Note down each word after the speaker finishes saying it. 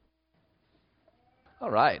All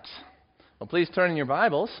right. Well, please turn in your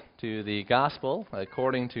Bibles to the Gospel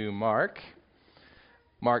according to Mark.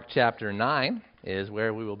 Mark chapter 9 is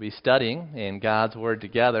where we will be studying in God's Word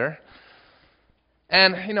together.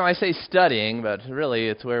 And, I say studying, but really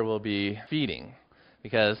it's where we'll be feeding,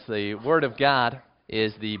 because the Word of God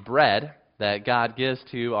is the bread that God gives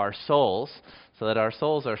to our souls so that our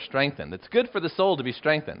souls are strengthened. It's good for the soul to be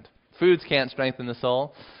strengthened. Foods can't strengthen the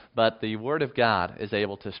soul, but the Word of God is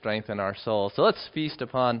able to strengthen our soul. So let's feast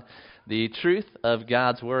upon the truth of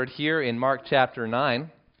God's Word here in Mark chapter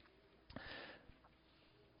 9.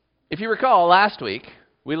 If you recall, last week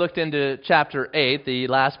we looked into chapter 8, the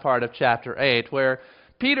last part of chapter 8, where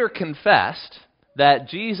Peter confessed that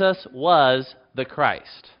Jesus was the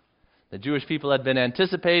Christ. The Jewish people had been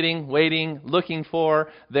anticipating, waiting, looking for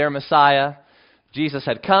their Messiah. Jesus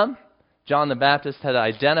had come. John the Baptist had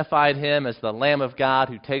identified him as the Lamb of God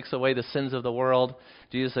who takes away the sins of the world.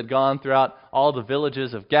 Jesus had gone throughout all the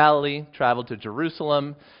villages of Galilee, traveled to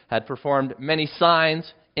Jerusalem, had performed many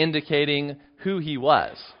signs indicating who he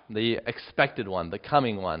was, the expected one, the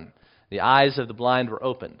coming one. The eyes of the blind were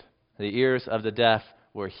opened. The ears of the deaf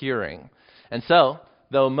were hearing. And so,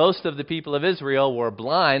 though most of the people of Israel were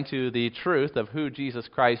blind to the truth of who Jesus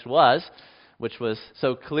Christ was, which was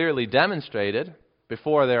so clearly demonstrated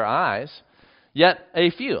before their eyes, yet a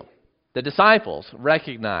few, the disciples,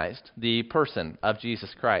 recognized the person of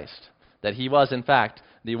Jesus Christ, that he was in fact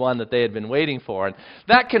the one that they had been waiting for. And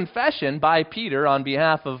that confession by Peter on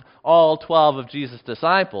behalf of all 12 of Jesus'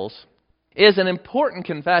 disciples is an important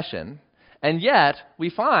confession, and yet we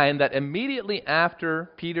find that immediately after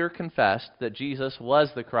Peter confessed that Jesus was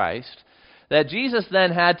the Christ, that Jesus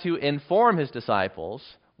then had to inform his disciples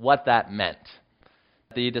what that meant.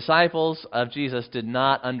 The disciples of Jesus did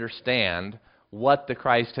not understand what the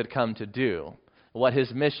Christ had come to do, what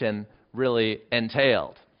his mission really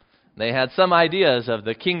entailed. They had some ideas of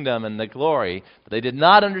the kingdom and the glory, but they did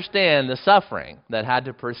not understand the suffering that had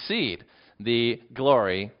to precede the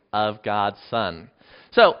glory of God's Son.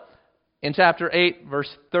 So, in chapter 8,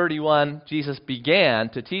 verse 31, Jesus began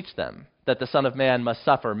to teach them that the Son of Man must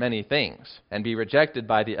suffer many things and be rejected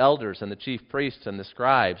by the elders and the chief priests and the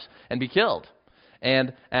scribes and be killed,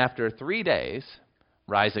 and after 3 days,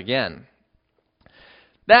 rise again.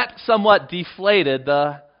 That somewhat deflated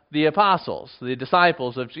the apostles, the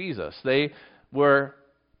disciples of Jesus. They were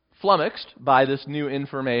flummoxed by this new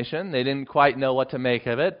information. They didn't quite know what to make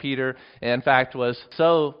of it. Peter, in fact, was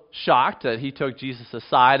so shocked that he took Jesus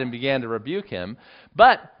aside and began to rebuke him.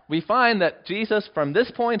 But we find that Jesus, from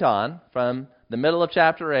this point on, from the middle of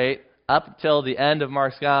chapter 8, up till the end of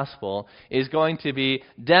Mark's Gospel, is going to be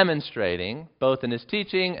demonstrating, both in his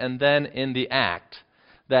teaching and then in the act,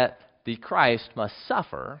 that the Christ must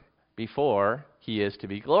suffer before he is to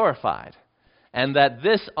be glorified. And that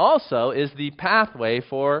this also is the pathway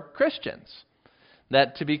for Christians.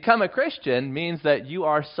 That to become a Christian means that you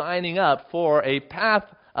are signing up for a path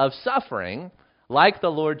of suffering like the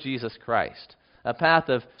Lord Jesus Christ. A path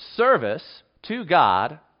of service to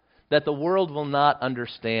God that the world will not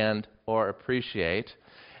understand or appreciate,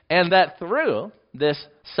 and that through this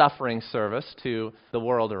suffering service to the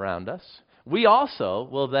world around us, we also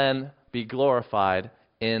will then be glorified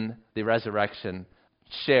in the resurrection,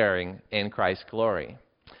 sharing in Christ's glory.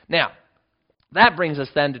 Now, that brings us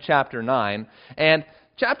then to chapter 9, and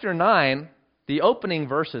chapter 9, the opening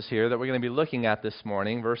verses here that we're going to be looking at this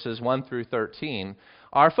morning, verses 1 through 13,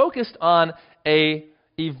 are focused on an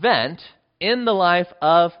event in the life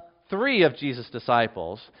of 3 of Jesus'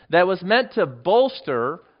 disciples that was meant to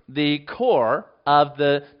bolster the core of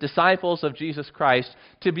the disciples of Jesus Christ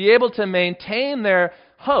to be able to maintain their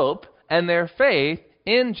hope and their faith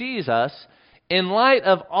in Jesus in light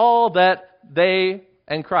of all that they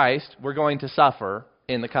and Christ were going to suffer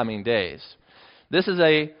in the coming days. This is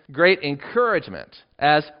a great encouragement.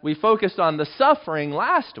 As we focused on the suffering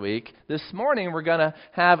last week, this morning we're going to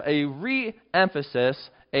have a re-emphasis,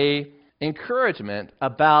 a encouragement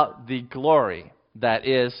about the glory that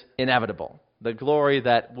is inevitable, the glory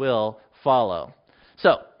that will follow.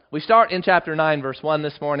 So, we start in chapter 9, verse 1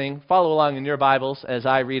 this morning. Follow along in your Bibles as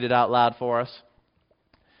I read it out loud for us.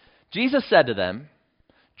 Jesus said to them,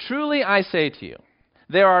 "Truly I say to you,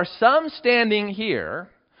 there are some standing here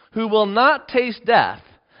who will not taste death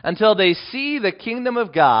until they see the kingdom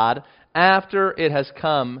of God after it has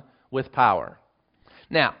come with power."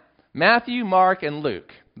 Now, Matthew, Mark, and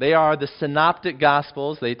Luke, they are the synoptic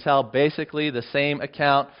gospels. They tell basically the same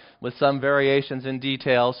account with some variations in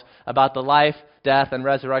details about the life, death, and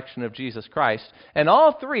resurrection of Jesus Christ. And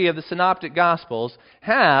all 3 of the synoptic gospels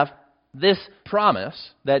have this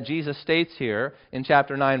promise that Jesus states here in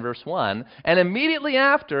chapter 9, verse 1, and immediately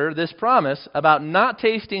after this promise about not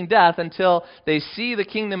tasting death until they see the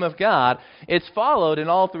kingdom of God, it's followed in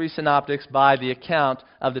all three synoptics by the account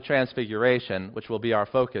of the transfiguration, which will be our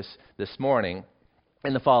focus this morning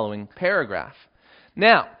in the following paragraph.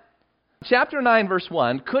 Now, chapter 9, verse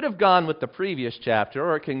 1 could have gone with the previous chapter,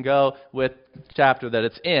 or it can go with the chapter that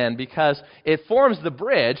it's in, because it forms the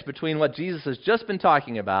bridge between what Jesus has just been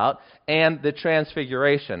talking about and the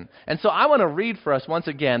transfiguration. And so I want to read for us once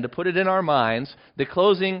again, to put it in our minds, the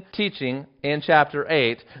closing teaching in chapter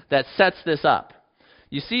 8 that sets this up.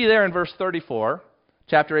 You see there in verse 34,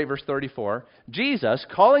 chapter 8, verse 34, Jesus,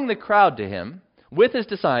 calling the crowd to him with his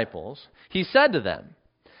disciples, he said to them,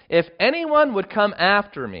 "If anyone would come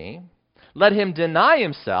after me, let him deny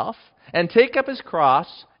himself and take up his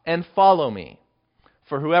cross and follow me.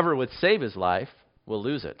 For whoever would save his life will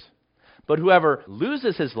lose it. But whoever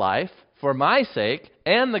loses his life for my sake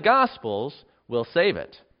and the gospel's will save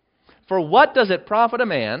it. For what does it profit a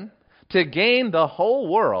man to gain the whole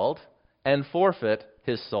world and forfeit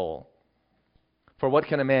his soul? For what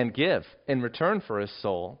can a man give in return for his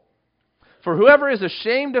soul? For whoever is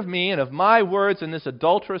ashamed of me and of my words in this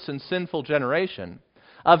adulterous and sinful generation,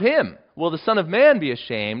 of him will the Son of Man be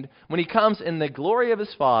ashamed when he comes in the glory of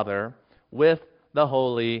his Father with the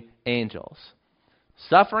holy angels."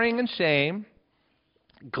 Suffering and shame,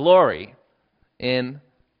 glory in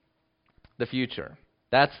the future.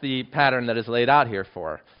 That's the pattern that is laid out here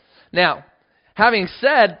for. Now, having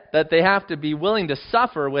said that they have to be willing to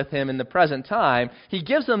suffer with him in the present time, he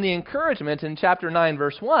gives them the encouragement in chapter 9,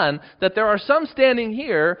 verse 1, that there are some standing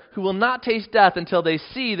here who will not taste death until they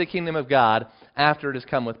see the kingdom of God after it has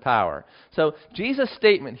come with power. So Jesus'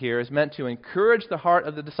 statement here is meant to encourage the heart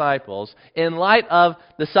of the disciples in light of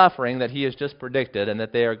the suffering that he has just predicted and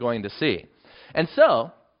that they are going to see. And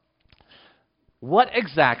so,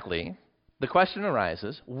 the question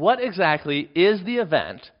arises, what exactly is the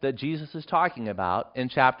event that Jesus is talking about in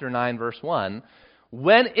chapter 9, verse 1?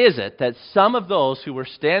 When is it that some of those who were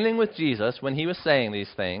standing with Jesus when he was saying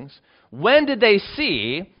these things, when did they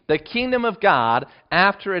see the kingdom of God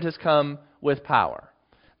after it has come with power?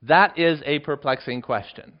 That is a perplexing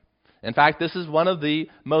question. In fact, this is one of the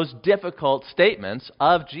most difficult statements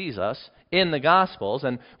of Jesus in the Gospels,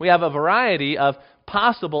 and we have a variety of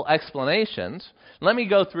possible explanations. Let me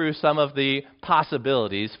go through some of the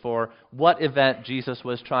possibilities for what event Jesus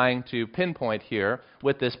was trying to pinpoint here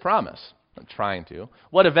with this promise.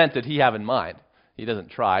 What event did he have in mind? He doesn't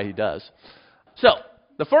try, he does. So,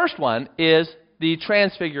 the first one is the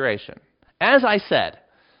transfiguration. As I said,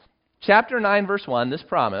 chapter 9, verse 1, this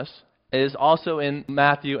promise, is also in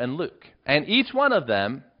Matthew and Luke. And each one of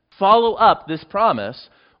them follow up this promise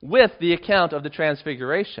with the account of the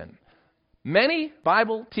transfiguration. Many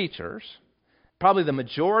Bible teachers, probably the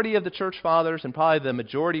majority of the church fathers and probably the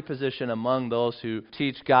majority position among those who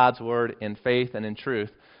teach God's word in faith and in truth,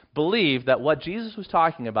 believe that what Jesus was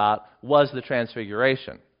talking about was the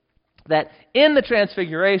transfiguration. That in the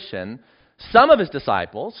transfiguration, some of his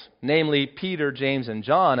disciples, namely Peter, James, and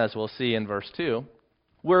John, as we'll see in verse 2,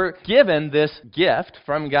 were given this gift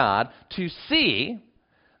from God to see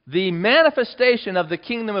the manifestation of the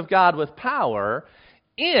kingdom of God with power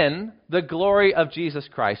in the glory of Jesus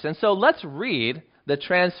Christ. And so let's read the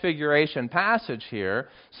transfiguration passage here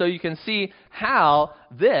so you can see how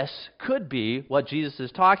this could be what Jesus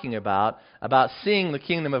is talking about seeing the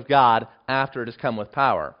kingdom of God after it has come with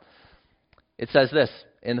power. It says this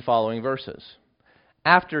in the following verses.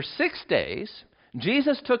 After 6 days,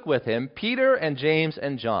 Jesus took with him Peter and James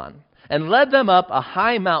and John and led them up a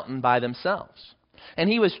high mountain by themselves. And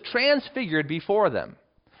he was transfigured before them,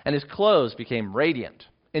 and his clothes became radiant,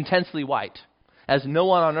 intensely white, as no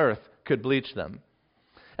one on earth could bleach them.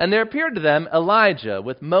 And there appeared to them Elijah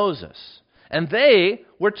with Moses, and they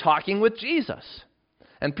were talking with Jesus.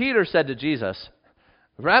 And Peter said to Jesus,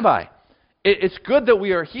 "Rabbi, it's good that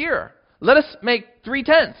we are here. Let us make 3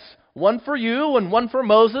 tents, one for you and one for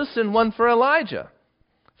Moses and one for Elijah."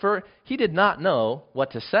 For he did not know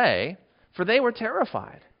what to say, for they were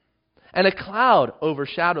terrified. And a cloud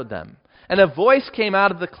overshadowed them, and a voice came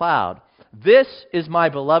out of the cloud, "This is my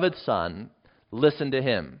beloved Son, listen to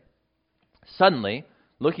him." Suddenly,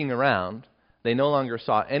 looking around, they no longer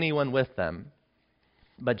saw anyone with them,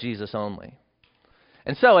 but Jesus only.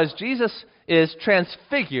 And so, as Jesus is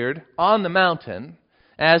transfigured on the mountain,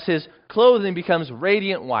 as his clothing becomes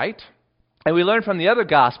radiant white, and we learn from the other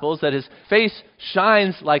Gospels that his face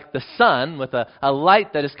shines like the sun with a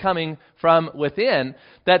light that is coming from within,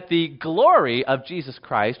 that the glory of Jesus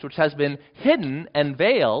Christ, which has been hidden and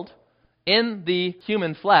veiled in the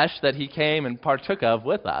human flesh that he came and partook of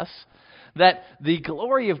with us, that the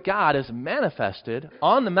glory of God is manifested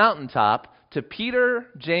on the mountaintop to Peter,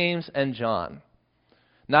 James, and John.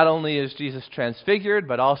 Not only is Jesus transfigured,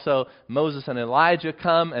 but also Moses and Elijah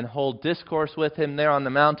come and hold discourse with him there on the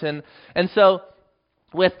mountain. And so,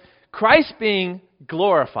 with Christ being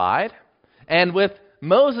glorified, and with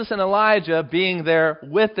Moses and Elijah being there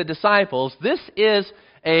with the disciples, this is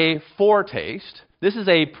a foretaste, this is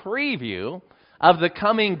a preview of the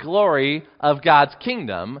coming glory of God's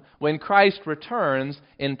kingdom when Christ returns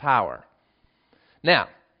in power. Now,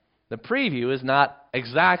 the preview is not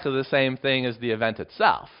exactly the same thing as the event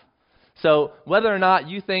itself. So whether or not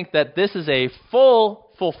you think that this is a full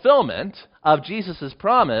fulfillment of Jesus'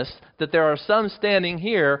 promise that there are some standing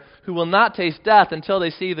here who will not taste death until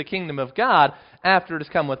they see the kingdom of God after it has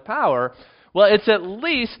come with power, well, it's at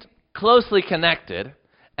least closely connected,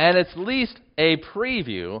 and it's at least a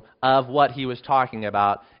preview of what he was talking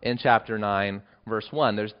about in chapter 9, verse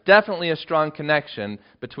 1. There's definitely a strong connection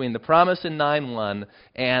between the promise in 9:1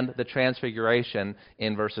 and the transfiguration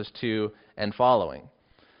in verses 2 and following.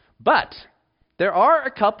 But there are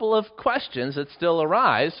a couple of questions that still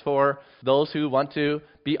arise for those who want to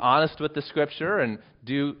be honest with the Scripture and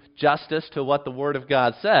do justice to what the Word of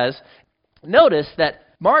God says. Notice that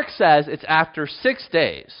Mark says it's after 6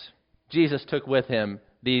 days Jesus took with him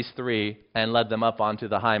these three and led them up onto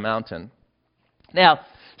the high mountain. Now,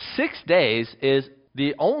 6 days is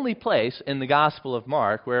the only place in the Gospel of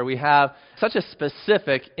Mark where we have such a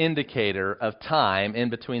specific indicator of time in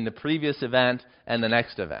between the previous event and the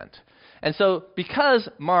next event. And so, because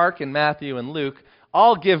Mark and Matthew and Luke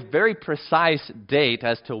all give very precise date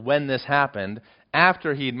as to when this happened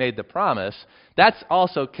after he'd made the promise, that's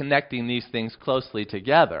also connecting these things closely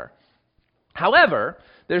together. However,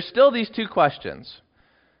 there's still these two questions,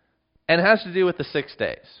 and it has to do with the 6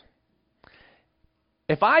 days.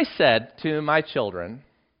 If I said to my children,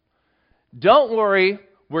 don't worry,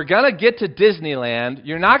 we're going to get to Disneyland,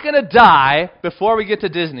 you're not going to die before we get to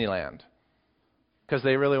Disneyland, because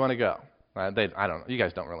they really want to go. I don't know, you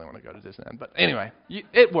guys don't really want to go to Disneyland, but anyway,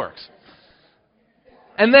 it works.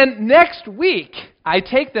 And then next week, I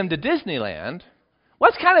take them to Disneyland.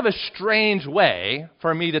 What's kind of a strange way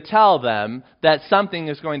for me to tell them that something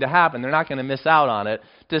is going to happen, they're not going to miss out on it,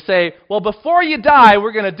 to say, well, before you die,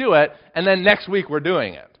 we're going to do it, and then next week we're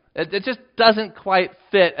doing it. It just doesn't quite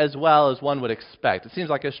fit as well as one would expect. It seems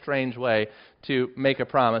like a strange way to make a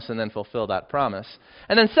promise and then fulfill that promise.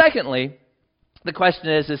 And then secondly, the question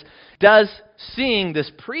is does seeing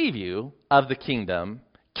this preview of the kingdom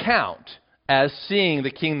count as seeing the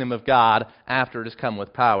kingdom of God after it has come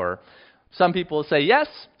with power? Some people will say yes,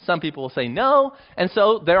 some people will say no, and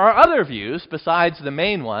so there are other views besides the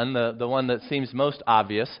main one, the one that seems most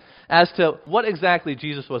obvious, as to what exactly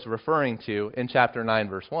Jesus was referring to in chapter 9,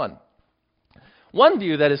 verse 1. One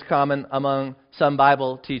view that is common among some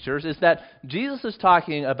Bible teachers is that Jesus is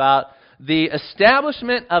talking about the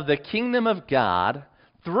establishment of the kingdom of God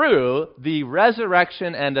through the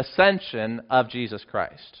resurrection and ascension of Jesus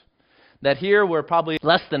Christ. That here we're probably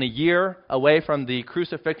less than a year away from the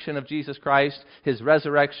crucifixion of Jesus Christ, his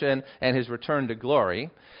resurrection, and his return to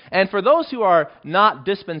glory. And for those who are not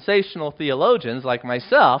dispensational theologians like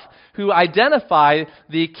myself, who identify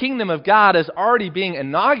the kingdom of God as already being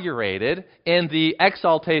inaugurated in the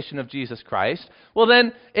exaltation of Jesus Christ, well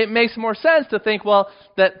then it makes more sense to think, well,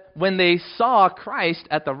 that when they saw Christ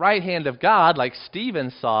at the right hand of God, like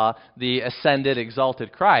Stephen saw the ascended,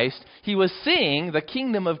 exalted Christ, he was seeing the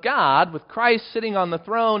kingdom of God with Christ sitting on the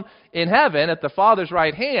throne in heaven at the Father's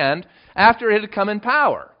right hand after it had come in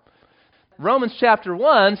power. Romans chapter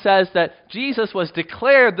 1 says that Jesus was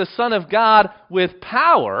declared the Son of God with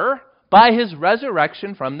power by his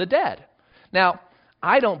resurrection from the dead. Now,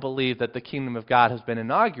 I don't believe that the kingdom of God has been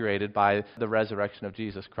inaugurated by the resurrection of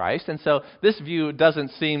Jesus Christ, and so this view doesn't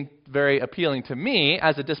seem very appealing to me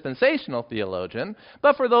as a dispensational theologian,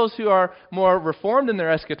 but for those who are more reformed in their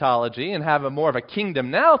eschatology and have more of a kingdom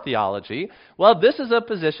now theology, well, this is a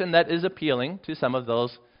position that is appealing to some of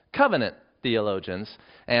those covenant theologians,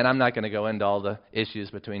 and I'm not going to go into all the issues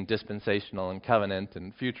between dispensational and covenant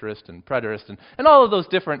and futurist and preterist and all of those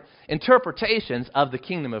different interpretations of the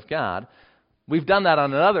kingdom of God. We've done that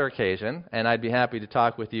on another occasion, and I'd be happy to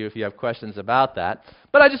talk with you if you have questions about that.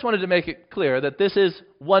 But I just wanted to make it clear that this is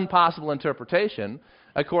one possible interpretation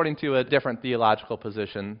according to a different theological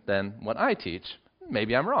position than what I teach.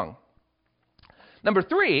 Maybe I'm wrong. Number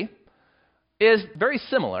 3 is very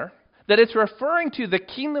similar, that it's referring to the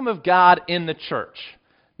kingdom of God in the church.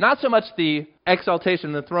 not so much the exaltation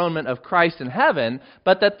and enthronement of Christ in heaven,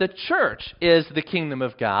 but that the church is the kingdom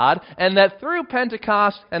of God, and that through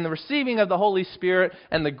Pentecost and the receiving of the Holy Spirit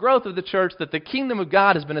and the growth of the church, that the kingdom of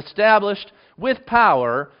God has been established with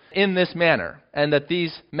power in this manner, and that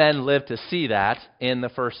these men lived to see that in the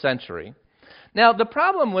first century. Now, the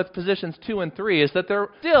problem with positions 2 and 3 is that they're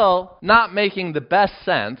still not making the best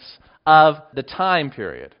sense of the time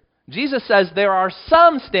period. Jesus says there are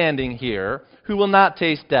some standing here who will not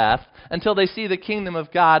taste death until they see the kingdom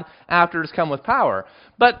of God after it has come with power.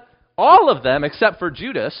 But all of them, except for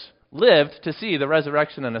Judas, lived to see the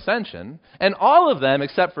resurrection and ascension, and all of them,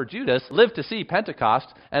 except for Judas, lived to see Pentecost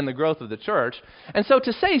and the growth of the church. And so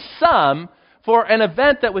to say some for an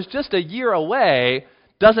event that was just a year away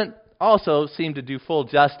doesn't also seem to do full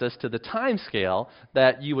justice to the time scale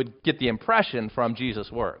that you would get the impression from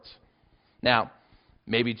Jesus' words. Now,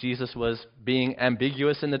 maybe Jesus was being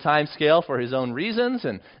ambiguous in the time scale for his own reasons,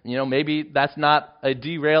 and maybe that's not a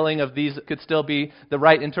derailing of these could still be the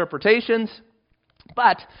right interpretations.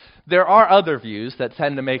 But there are other views that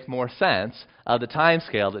tend to make more sense of the time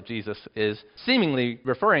scale that Jesus is seemingly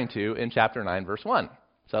referring to in chapter 9, verse 1.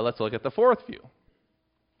 So let's look at the fourth view.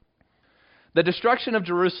 The destruction of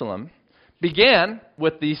Jerusalem began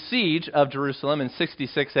with the siege of Jerusalem in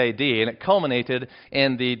 66 AD, and it culminated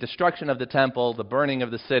in the destruction of the temple, the burning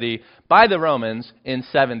of the city by the Romans in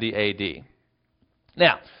 70 AD.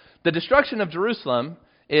 Now, the destruction of Jerusalem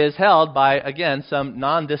is held by, again, some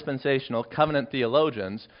non-dispensational covenant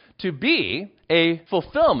theologians to be a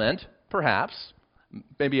fulfillment, perhaps,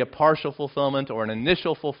 maybe a partial fulfillment or an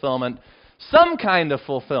initial fulfillment, some kind of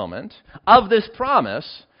fulfillment of this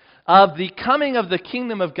promise of the coming of the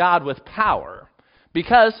kingdom of God with power.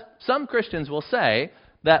 Because some Christians will say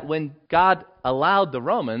that when God allowed the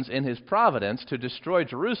Romans in his providence to destroy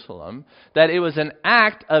Jerusalem, that it was an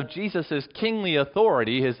act of Jesus' kingly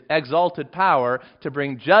authority, his exalted power, to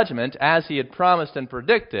bring judgment, as he had promised and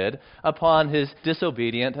predicted, upon his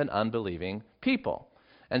disobedient and unbelieving people.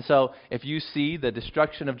 And so, if you see the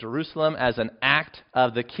destruction of Jerusalem as an act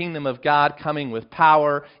of the kingdom of God coming with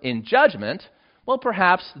power in judgment, well,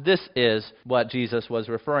 perhaps this is what Jesus was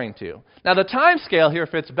referring to. Now, the time scale here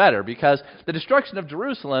fits better because the destruction of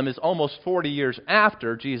Jerusalem is almost 40 years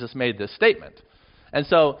after Jesus made this statement. And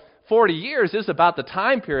so 40 years is about the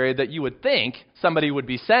time period that you would think somebody would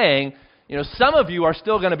be saying, some of you are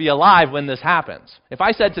still going to be alive when this happens. If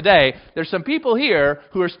I said today, there's some people here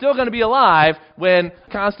who are still going to be alive when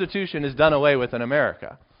the Constitution is done away with in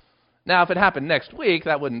America. Now, if it happened next week,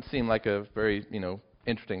 that wouldn't seem like a very,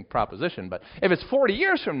 interesting proposition. But if it's 40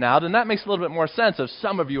 years from now, then that makes a little bit more sense of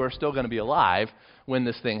some of you are still going to be alive when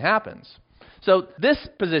this thing happens. So this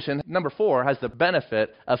position, number 4, has the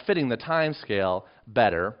benefit of fitting the time scale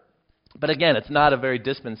better. But again, it's not a very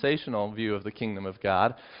dispensational view of the kingdom of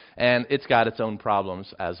God, and it's got its own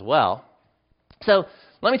problems as well. So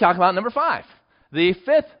let me talk about number 5. The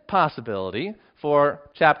fifth possibility for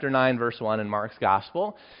chapter 9, verse 1 in Mark's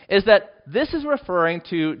Gospel is that this is referring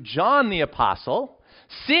to John the Apostle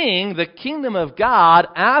seeing the kingdom of God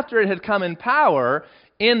after it had come in power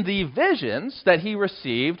in the visions that he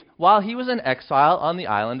received while he was in exile on the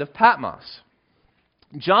island of Patmos.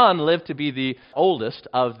 John lived to be the oldest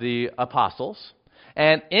of the apostles,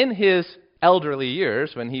 and in his elderly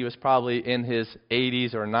years, when he was probably in his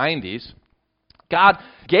 80s or 90s, God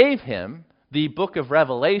gave him the book of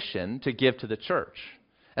Revelation to give to the church.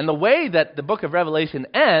 And the way that the book of Revelation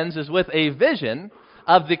ends is with a vision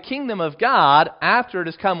of the kingdom of God after it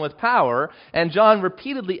has come with power. And John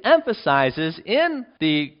repeatedly emphasizes in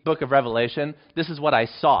the book of Revelation, this is what I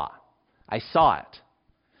saw. I saw it.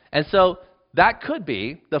 And so that could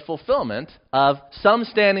be the fulfillment of some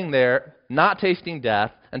standing there, not tasting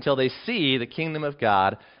death, until they see the kingdom of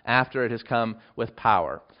God after it has come with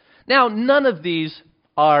power. Now, none of these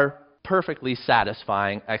are perfectly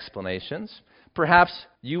satisfying explanations. Perhaps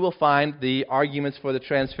you will find the arguments for the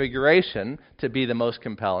Transfiguration to be the most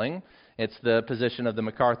compelling. It's the position of the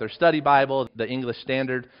MacArthur Study Bible, the English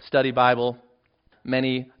Standard Study Bible.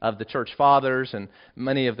 Many of the church fathers and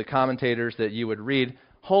many of the commentators that you would read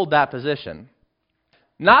hold that position.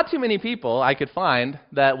 Not too many people I could find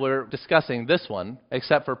that were discussing this one,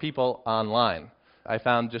 except for people online. I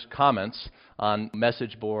found just comments on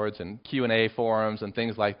message boards and Q&A forums and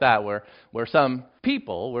things like that where some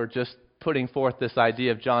people were just putting forth this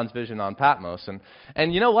idea of John's vision on Patmos.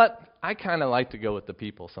 And you know what? I kind of like to go with the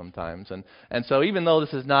people sometimes. And so even though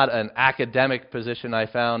this is not an academic position I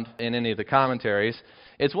found in any of the commentaries,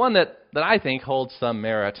 it's one that I think holds some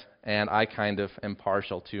merit, and I kind of am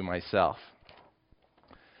partial to myself.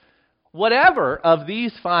 whatever of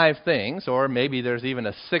these five things, or maybe there's even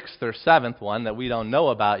a sixth or seventh one that we don't know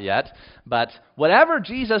about yet, but whatever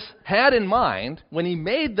Jesus had in mind when he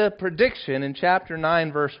made the prediction in chapter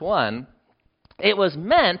 9, verse 1, it was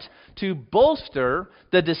meant to bolster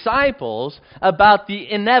the disciples about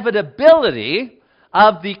the inevitability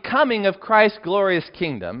of the coming of Christ's glorious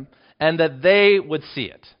kingdom, and that they would see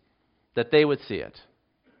it. That they would see it.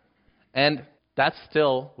 And that's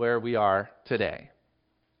still where we are today.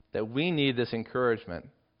 That we need this encouragement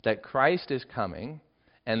that Christ is coming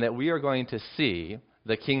and that we are going to see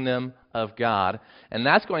the kingdom of God. And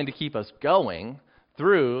that's going to keep us going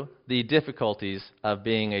through the difficulties of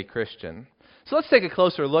being a Christian. So let's take a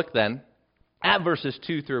closer look then at verses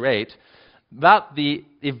 2 through 8 about the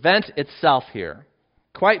event itself here.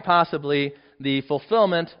 Quite possibly the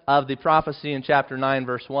fulfillment of the prophecy in chapter 9,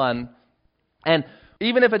 verse 1. And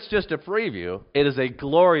even if it's just a preview, it is a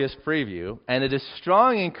glorious preview, and it is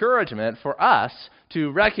strong encouragement for us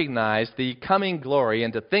to recognize the coming glory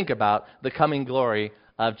and to think about the coming glory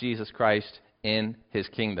of Jesus Christ in his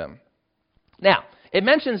kingdom. Now, it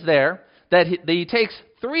mentions there that he takes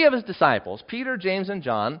three of his disciples, Peter, James, and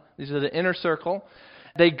John. These are the inner circle.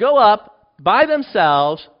 They go up by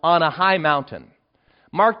themselves on a high mountain.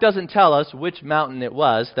 Mark doesn't tell us which mountain it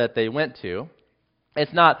was that they went to.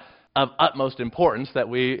 It's not of utmost importance that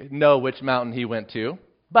we know which mountain he went to,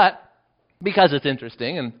 but because it's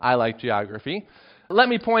interesting and I like geography, let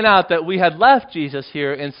me point out that we had left Jesus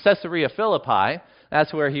here in Caesarea Philippi.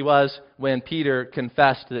 That's where he was when Peter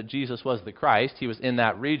confessed that Jesus was the Christ. He was in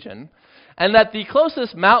that region. And that the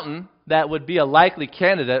closest mountain that would be a likely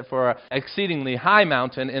candidate for an exceedingly high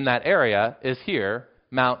mountain in that area is here,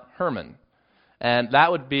 Mount Hermon. And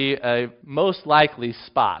that would be a most likely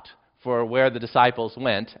spot for where the disciples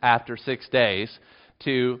went after 6 days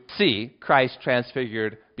to see Christ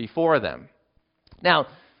transfigured before them. Now,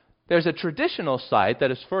 there's a traditional site that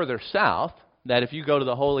is further south that if you go to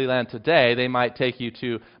the Holy Land today, they might take you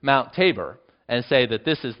to Mount Tabor and say that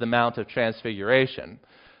this is the Mount of Transfiguration.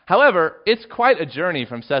 However, it's quite a journey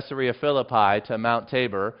from Caesarea Philippi to Mount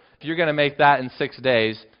Tabor. If you're going to make that in 6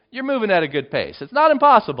 days, you're moving at a good pace. It's not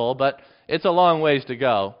impossible, but it's a long ways to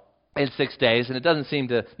go in 6 days, and it doesn't seem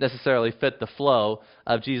to necessarily fit the flow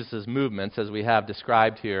of Jesus' movements as we have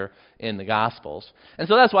described here in the Gospels. And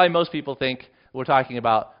so that's why most people think we're talking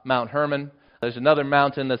about Mount Hermon. There's another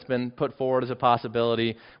mountain that's been put forward as a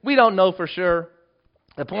possibility. We don't know for sure.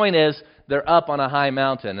 The point is, they're up on a high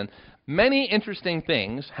mountain, and many interesting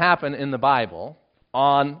things happen in the Bible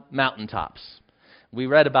on mountaintops. We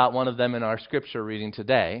read about one of them in our scripture reading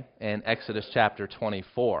today in Exodus chapter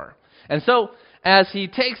 24. And so, as he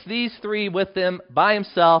takes these three with him by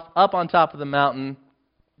himself up on top of the mountain,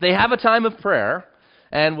 they have a time of prayer,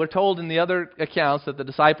 and we're told in the other accounts that the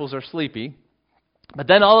disciples are sleepy, but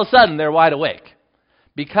then all of a sudden they're wide awake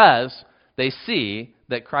because they see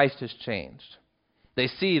that Christ has changed. They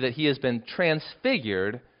see that he has been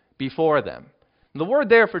transfigured before them. The word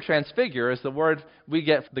there for transfigure is the word we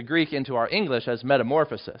get the Greek into our English as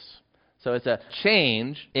metamorphosis. So it's a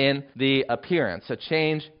change in the appearance, a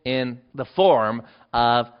change in the form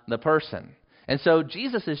of the person. And so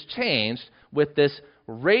Jesus is changed with this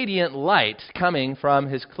radiant light coming from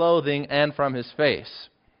his clothing and from his face.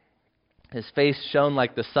 His face shone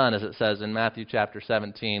like the sun, as it says in Matthew chapter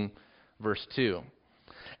 17, verse 2.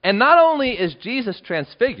 And not only is Jesus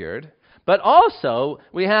transfigured, but also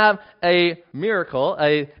we have a miracle,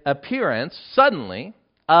 an appearance suddenly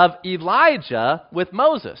of Elijah with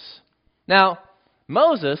Moses. Now,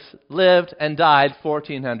 Moses lived and died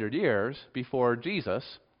 1,400 years before Jesus.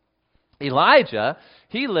 Elijah,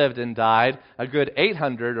 he lived and died a good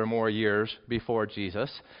 800 or more years before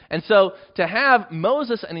Jesus. And so to have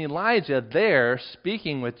Moses and Elijah there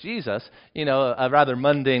speaking with Jesus, a rather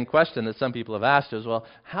mundane question that some people have asked is, well,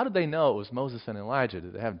 how did they know it was Moses and Elijah?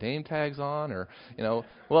 Did they have name tags on, or,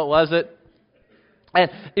 what was it? And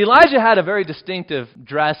Elijah had a very distinctive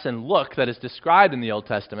dress and look that is described in the Old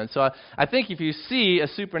Testament. So I think if you see a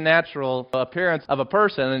supernatural appearance of a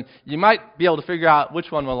person, you might be able to figure out which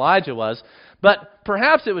one Elijah was. But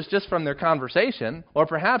perhaps it was just from their conversation, or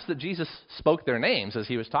perhaps that Jesus spoke their names as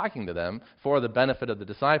he was talking to them for the benefit of the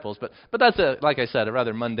disciples. But that's, like I said, a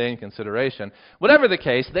rather mundane consideration. Whatever the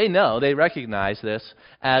case, they recognize this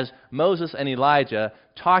as Moses and Elijah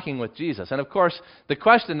talking with Jesus. And of course, the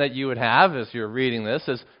question that you would have as you're reading this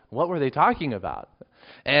is, what were they talking about?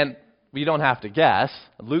 And we don't have to guess.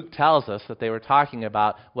 Luke tells us that they were talking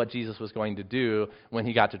about what Jesus was going to do when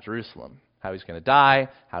he got to Jerusalem. How he's going to die,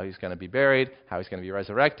 how he's going to be buried, how he's going to be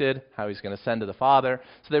resurrected, how he's going to ascend to the Father.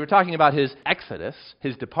 So they were talking about his exodus,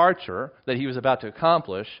 his departure that he was about to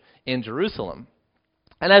accomplish in Jerusalem.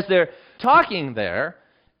 And as they're talking there,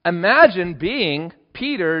 imagine being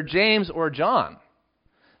Peter, James, or John.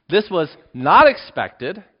 This was not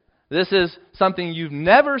expected. This is something you've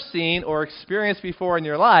never seen or experienced before in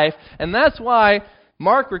your life, and that's why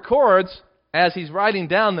Mark records, as he's writing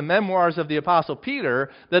down the memoirs of the Apostle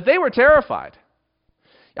Peter, that they were terrified.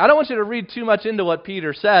 I don't want you to read too much into what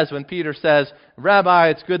Peter says when Peter says, Rabbi,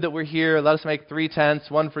 it's good that we're here. Let us make 3 tents,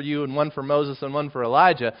 one for you and one for Moses and one for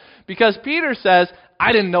Elijah. Because Peter says,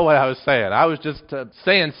 I didn't know what I was saying. I was just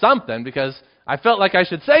saying something because I felt like I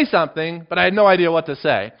should say something, but I had no idea what to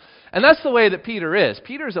say. And that's the way that Peter is.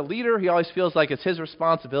 Peter's a leader. He always feels like it's his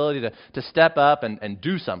responsibility to step up and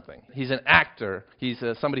do something. He's an actor. He's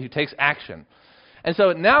somebody who takes action. And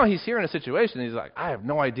so now he's here in a situation, and he's like, I have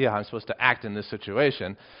no idea how I'm supposed to act in this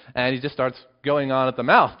situation. And he just starts going on at the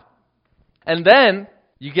mouth. And then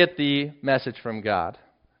you get the message from God.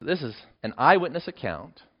 This is an eyewitness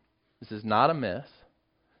account. This is not a myth.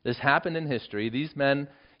 This happened in history. These men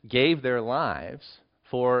gave their lives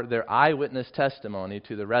for their eyewitness testimony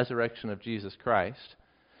to the resurrection of Jesus Christ.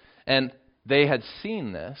 And they had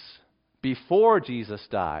seen this before Jesus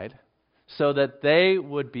died so that they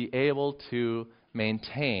would be able to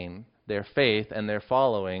maintain their faith and their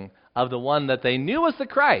following of the one that they knew was the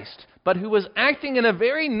Christ, but who was acting in a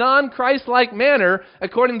very non-Christ-like manner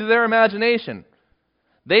according to their imagination.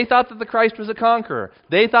 They thought that the Christ was a conqueror.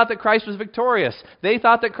 They thought that Christ was victorious. They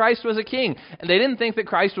thought that Christ was a king. And they didn't think that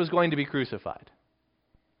Christ was going to be crucified.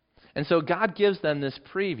 And so God gives them this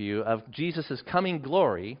preview of Jesus' coming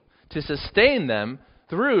glory to sustain them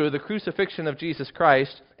through the crucifixion of Jesus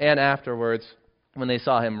Christ and afterwards when they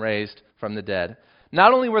saw him raised from the dead.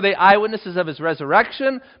 Not only were they eyewitnesses of his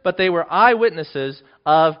resurrection, but they were eyewitnesses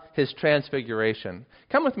of his transfiguration.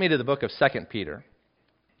 Come with me to the book of 2 Peter.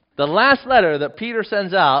 The last letter that Peter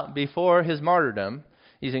sends out before his martyrdom,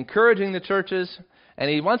 he's encouraging the churches, and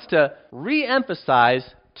he wants to re-emphasize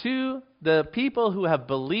to the people who have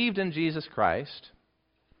believed in Jesus Christ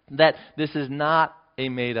that this is not a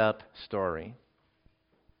made-up story.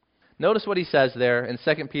 Notice what he says there in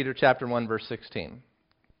 2 Peter chapter 1, verse 16.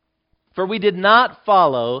 For we did not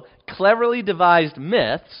follow cleverly devised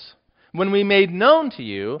myths when we made known to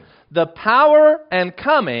you the power and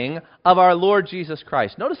coming of our Lord Jesus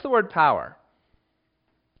Christ. Notice the word power.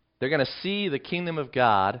 They're going to see the kingdom of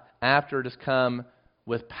God after it has come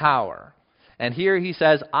with power. And here he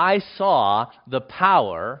says, I saw the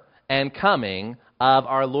power and coming of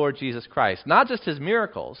our Lord Jesus Christ. Not just his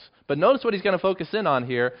miracles, but notice what he's going to focus in on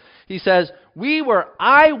here. He says, we were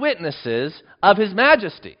eyewitnesses of his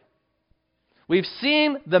majesty. We've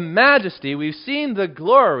seen the majesty, we've seen the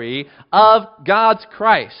glory of God's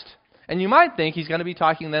Christ. And you might think he's going to be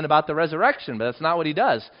talking then about the resurrection, but that's not what he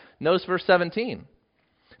does. Notice verse 17.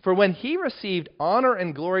 For when he received honor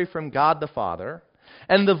and glory from God the Father,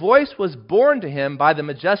 and the voice was borne to him by the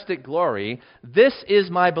majestic glory, this is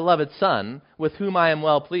my beloved Son, with whom I am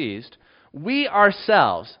well pleased, we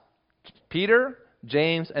ourselves, Peter,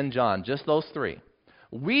 James, and John, just those three,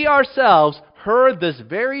 we ourselves heard this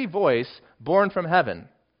very voice born from heaven.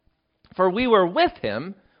 For we were with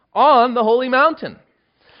him on the holy mountain.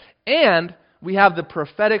 And we have the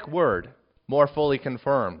prophetic word more fully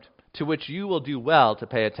confirmed, to which you will do well to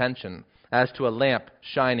pay attention, as to a lamp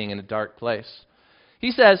shining in a dark place.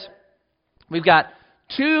 He says, we've got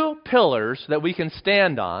 2 pillars that we can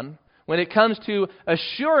stand on when it comes to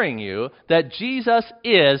assuring you that Jesus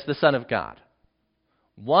is the Son of God.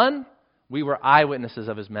 1, we were eyewitnesses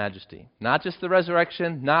of his majesty. Not just the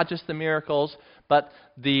resurrection, not just the miracles, but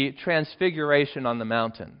the transfiguration on the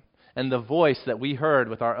mountain. And the voice that we heard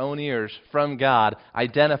with our own ears from God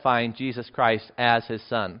identifying Jesus Christ as his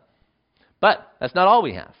Son. But that's not all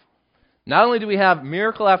we have. Not only do we have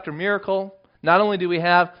miracle after miracle, not only do we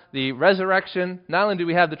have the resurrection, not only do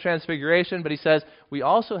we have the transfiguration, but he says we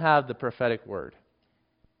also have the prophetic word.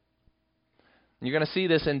 You're going to see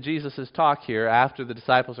this in Jesus' talk here after the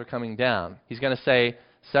disciples are coming down. He's going to say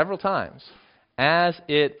several times, as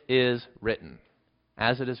it is written.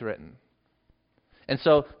 As it is written. And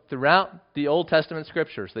so throughout the Old Testament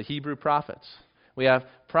scriptures, the Hebrew prophets, we have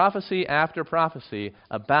prophecy after prophecy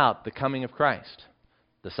about the coming of Christ.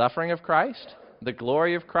 The suffering of Christ, the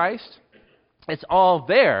glory of Christ. It's all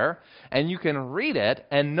there, and you can read it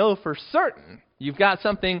and know for certain you've got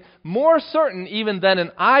something more certain even than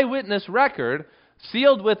an eyewitness record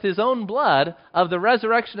sealed with his own blood of the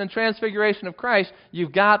resurrection and transfiguration of Christ.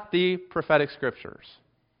 You've got the prophetic scriptures.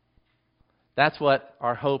 That's what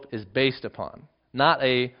our hope is based upon. Not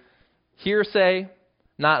a hearsay,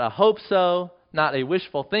 not a hope so, not a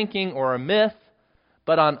wishful thinking or a myth,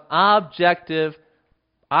 but on objective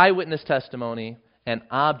eyewitness testimony and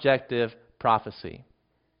objective prophecy.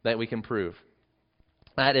 that we can prove.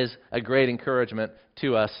 That is a great encouragement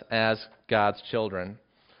to us as God's children.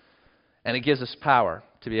 And it gives us power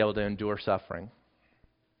to be able to endure suffering.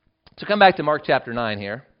 So come back to Mark chapter 9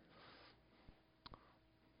 here.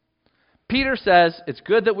 Peter says, it's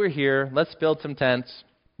good that we're here. Let's build some tents.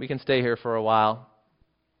 We can stay here for a while.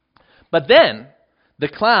 But then the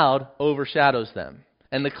cloud overshadows them,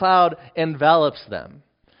 and the cloud envelops them.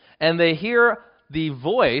 And they hear the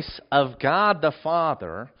voice of God the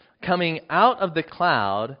Father coming out of the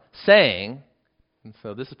cloud saying, and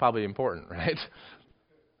so this is probably important, right?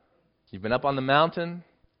 You've been up on the mountain.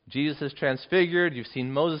 Jesus is transfigured. You've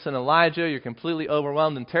seen Moses and Elijah. You're completely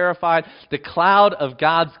overwhelmed and terrified. The cloud of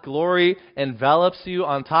God's glory envelops you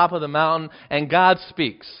on top of the mountain, and God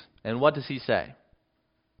speaks. And what does he say?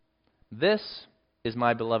 This is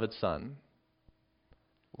my beloved Son.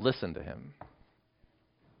 Listen to him.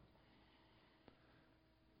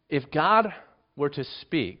 If God were to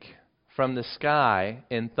speak from the sky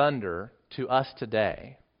in thunder to us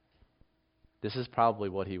today, this is probably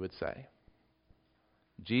what he would say.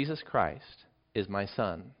 Jesus Christ is my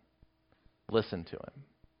Son. Listen to him.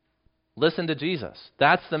 Listen to Jesus.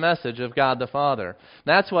 That's the message of God the Father.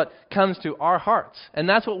 That's what comes to our hearts. And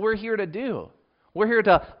that's what we're here to do. We're here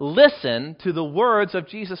to listen to the words of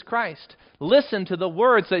Jesus Christ. Listen to the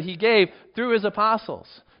words that he gave through his apostles.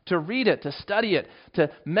 To read it, to study it,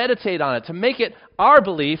 to meditate on it, to make it our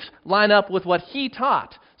beliefs line up with what he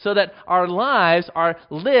taught, so that our lives are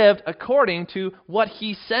lived according to what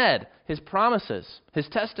he said, his promises, his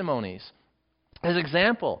testimonies, his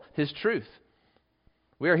example, his truth.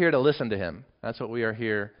 We are here to listen to him. That's what we are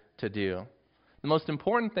here to do. The most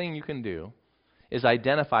important thing you can do is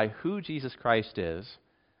identify who Jesus Christ is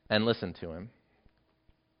and listen to him.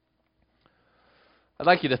 I'd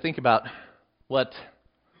like you to think about what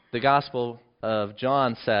the Gospel of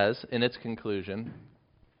John says in its conclusion.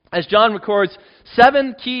 As John records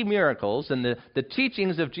 7 key miracles and the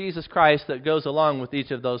teachings of Jesus Christ that goes along with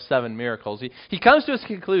each of those 7 miracles, he comes to his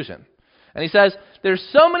conclusion. And he says, there's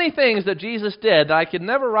so many things that Jesus did that I could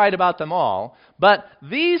never write about them all, but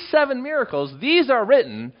these 7 miracles, these are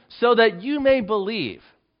written so that you may believe.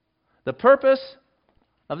 The purpose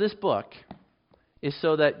of this book is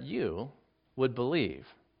so that you would believe.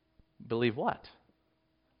 Believe what?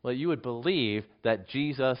 Well, you would believe that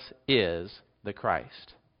Jesus is the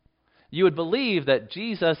Christ. You would believe that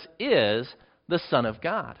Jesus is the Son of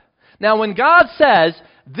God. Now, when God says,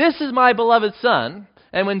 this is my beloved Son,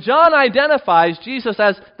 and when John identifies Jesus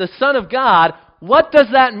as the Son of God, what does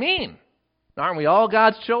that mean? Aren't we all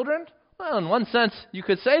God's children? Well, in one sense, you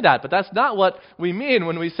could say that, but that's not what we mean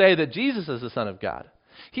when we say that Jesus is the Son of God.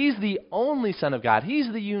 He's the only Son of God.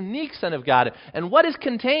 He's the unique Son of God. And what is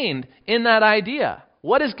contained in that idea?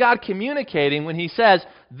 What is God communicating when he says,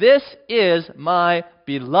 this is my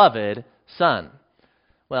beloved Son?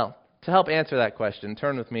 Well, to help answer that question,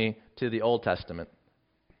 turn with me to the Old Testament.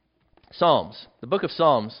 Psalms, the book of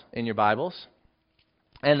Psalms in your Bibles,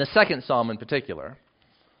 and the second Psalm in particular.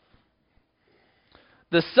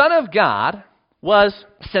 The Son of God was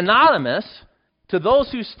synonymous to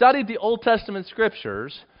those who studied the Old Testament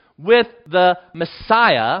Scriptures with the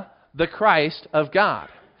Messiah, the Christ of God.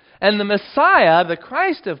 And the Messiah, the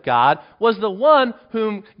Christ of God, was the one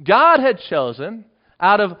whom God had chosen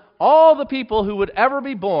out of all the people who would ever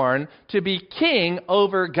be born to be king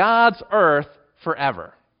over God's earth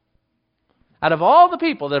forever. Out of all the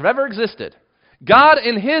people that have ever existed, God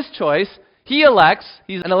in his choice, he elects,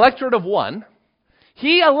 he's an electorate of one,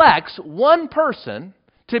 he elects one person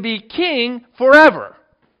to be king forever.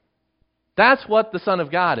 That's what the Son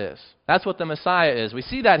of God is. That's what the Messiah is. We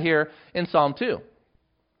see that here in Psalm 2.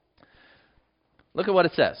 Look at what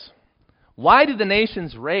it says. Why do the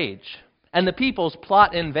nations rage and the peoples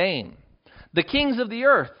plot in vain? The kings of the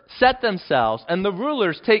earth set themselves and the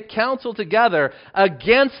rulers take counsel together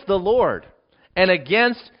against the Lord and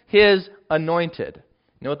against his anointed.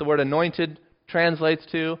 You know what the word anointed translates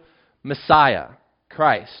to? Messiah,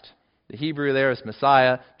 Christ. The Hebrew there is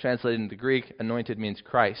Messiah, translated into Greek. Anointed means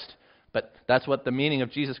Christ. But that's what the meaning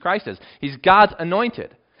of Jesus Christ is. He's God's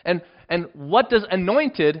anointed. And what does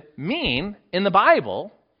anointed mean in the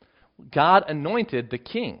Bible? God anointed the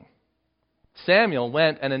king. Samuel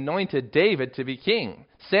went and anointed David to be king.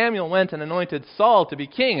 Samuel went and anointed Saul to be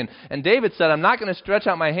king. And David said, I'm not going to stretch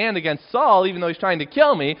out my hand against Saul, even though he's trying to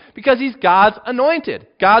kill me, because he's God's anointed,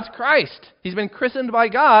 God's Christ. He's been christened by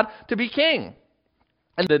God to be king.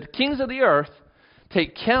 And the kings of the earth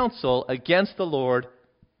take counsel against the Lord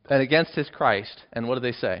and against his Christ. And what do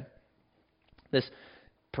they say? This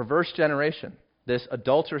perverse generation this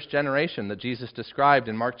adulterous generation that Jesus described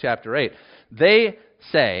in Mark chapter 8. They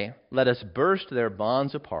say, let us burst their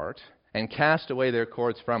bonds apart and cast away their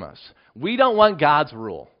cords from us. We don't want God's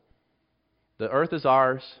rule. The earth is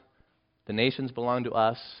ours. The nations belong to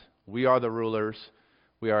us. We are the rulers.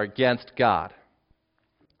 We are against God.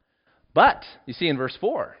 But, you see in verse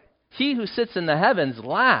 4, he who sits in the heavens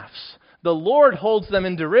laughs. The Lord holds them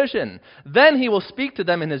in derision. Then he will speak to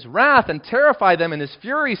them in his wrath and terrify them in his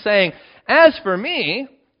fury, saying, as for me,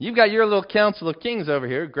 you've got your little council of kings over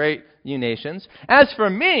here, great you nations. As for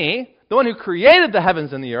me, the one who created the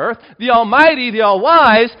heavens and the earth, the Almighty, the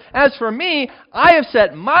All-Wise, as for me, I have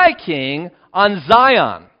set my king on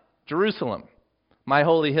Zion, Jerusalem, my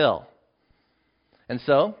holy hill. And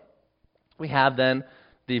so, we have then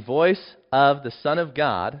the voice of the Son of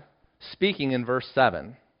God speaking in verse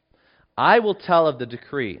 7. I will tell of the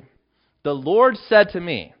decree. The Lord said to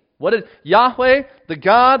me, what did Yahweh, the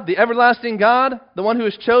God, the everlasting God, the one who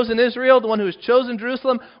has chosen Israel, the one who has chosen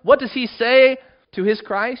Jerusalem, what does he say to his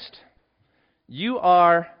Christ? You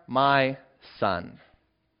are my son.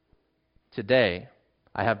 Today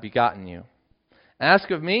I have begotten you.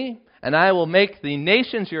 Ask of me, and I will make the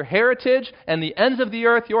nations your heritage and the ends of the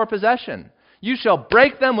earth your possession. You shall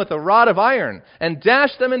break them with a rod of iron and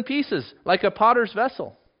dash them in pieces like a potter's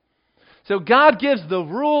vessel. So God gives the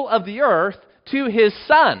rule of the earth to his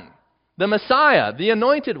Son, the Messiah, the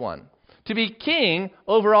Anointed One, to be king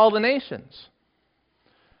over all the nations.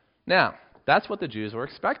 Now, that's what the Jews were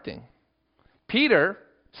expecting. Peter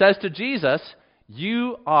says to Jesus,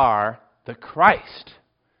 you are the Christ.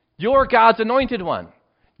 You're God's Anointed One.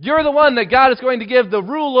 You're the one that God is going to give the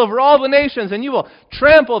rule over all the nations, and you will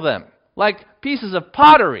trample them like pieces of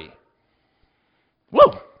pottery.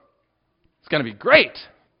 Woo! It's going to be great.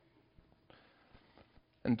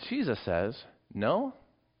 And Jesus says, no,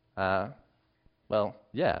 well,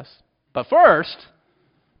 yes, but first,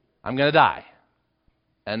 I'm going to die.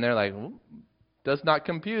 And they're like, does not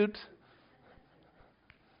compute.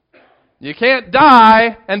 You can't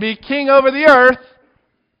die and be king over the earth.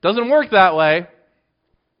 Doesn't work that way.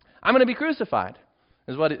 I'm going to be crucified,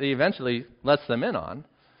 is what he eventually lets them in on.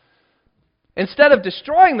 Instead of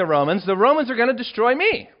destroying the Romans are going to destroy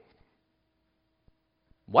me.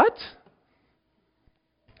 What?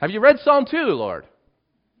 Have you read Psalm 2, Lord?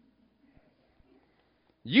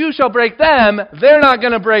 You shall break them, they're not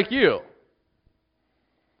going to break you.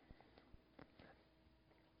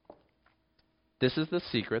 This is the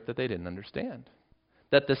secret that they didn't understand.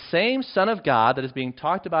 That the same Son of God that is being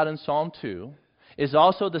talked about in Psalm 2 is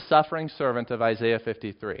also the suffering servant of Isaiah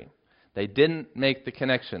 53. They didn't make the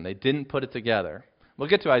connection. They didn't put it together. We'll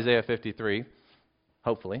get to Isaiah 53,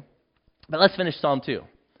 hopefully. But let's finish Psalm 2.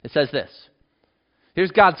 It says this.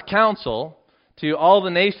 Here's God's counsel to all the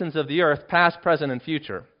nations of the earth, past, present, and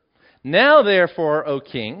future. Now, therefore, O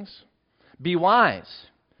kings, be wise.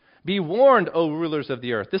 Be warned, O rulers of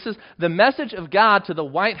the earth. This is the message of God to the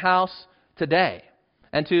White House today,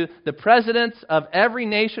 and to the presidents of every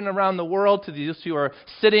nation around the world, to those who are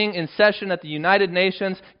sitting in session at the United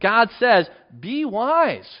Nations. God says, be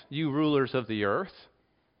wise, you rulers of the earth.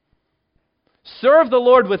 Serve the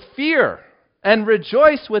Lord with fear and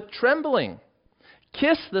rejoice with trembling.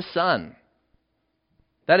 Kiss the Son.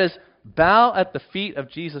 That is, bow at the feet of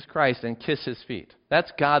Jesus Christ and kiss his feet.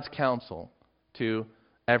 That's God's counsel to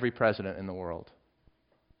every president in the world.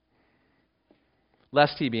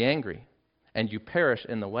 Lest he be angry and you perish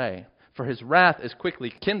in the way, for his wrath is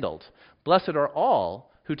quickly kindled. Blessed are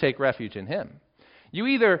all who take refuge in him. You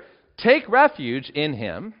either take refuge in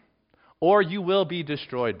him, or you will be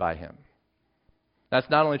destroyed by him. That's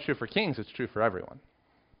not only true for kings, it's true for everyone.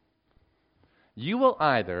 You will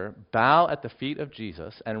either bow at the feet of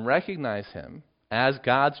Jesus and recognize him as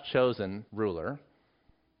God's chosen ruler,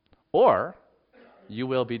 or you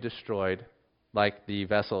will be destroyed like the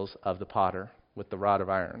vessels of the potter with the rod of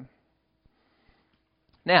iron.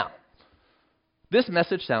 Now, this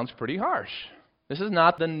message sounds pretty harsh. This is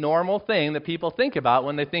not the normal thing that people think about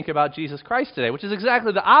when they think about Jesus Christ today, which is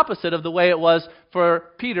exactly the opposite of the way it was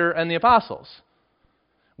for Peter and the apostles.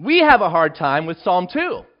 We have a hard time with Psalm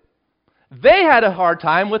 2. They had a hard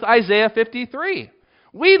time with Isaiah 53.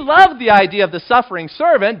 We love the idea of the suffering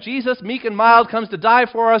servant. Jesus, meek and mild, comes to die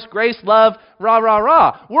for us. Grace, love, rah, rah,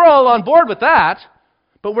 rah. We're all on board with that.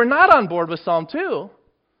 But we're not on board with Psalm 2.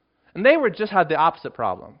 And they just had the opposite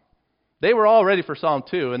problem. They were all ready for Psalm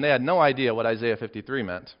 2, and they had no idea what Isaiah 53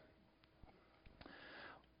 meant.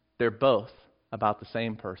 They're both about the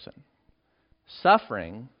same person.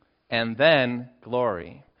 Suffering and then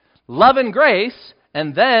glory. Love and grace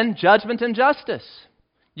and then judgment and justice.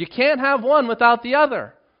 You can't have one without the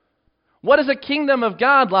other. What is a kingdom of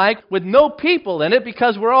God like with no people in it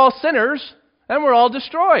because we're all sinners and we're all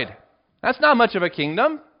destroyed? That's not much of a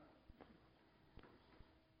kingdom.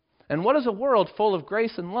 And what is a world full of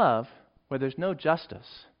grace and love where there's no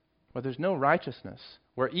justice, where there's no righteousness,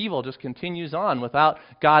 where evil just continues on without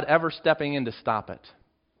God ever stepping in to stop it?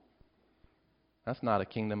 That's not a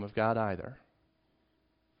kingdom of God either.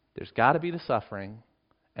 There's got to be the suffering,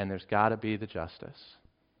 and there's got to be the justice.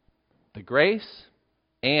 The grace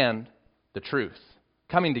and the truth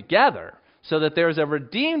coming together so that there's a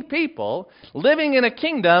redeemed people living in a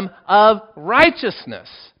kingdom of righteousness.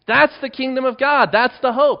 That's the kingdom of God. That's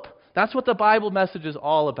the hope. That's what the Bible message is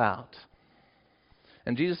all about.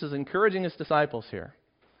 And Jesus is encouraging his disciples here.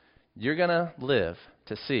 You're going to live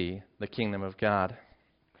to see the kingdom of God.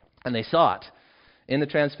 And they saw it in the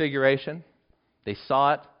Transfiguration. They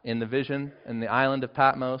saw it in the vision in the island of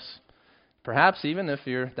Patmos. Perhaps even if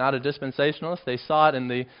you're not a dispensationalist, they saw it in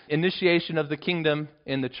the initiation of the kingdom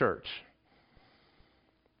in the church.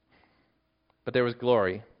 But there was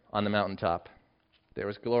glory on the mountaintop. There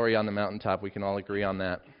was glory on the mountaintop. We can all agree on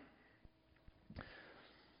that.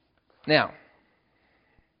 Now,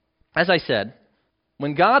 as I said,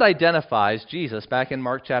 when God identifies Jesus back in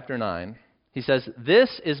Mark chapter 9, he says,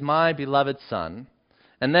 "This is my beloved Son."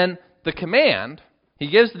 And then the command, he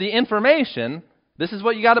gives the information, this is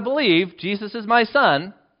what you got to believe, Jesus is my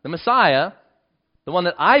Son, the Messiah, the one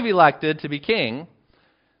that I've elected to be king.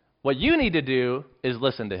 What you need to do is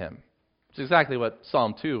listen to him. Which is exactly what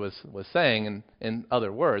Psalm 2 was saying in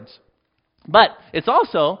other words. But it's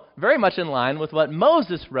also very much in line with what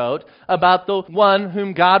Moses wrote about the one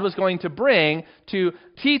whom God was going to bring to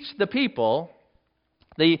teach the people,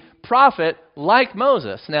 the prophet like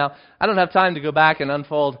Moses. Now, I don't have time to go back and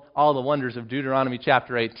unfold all the wonders of Deuteronomy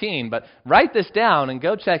chapter 18, but write this down and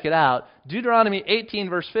go check it out. Deuteronomy 18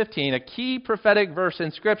 verse 15, a key prophetic verse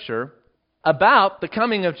in Scripture about the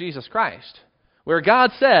coming of Jesus Christ, where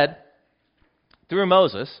God said through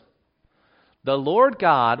Moses, "The Lord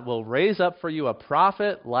God will raise up for you a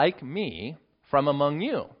prophet like me from among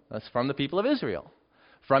you." That's from the people of Israel.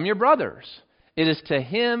 "From your brothers. It is to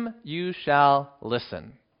him you shall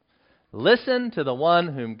listen." Listen to the one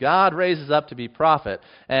whom God raises up to be prophet.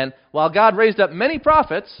 And while God raised up many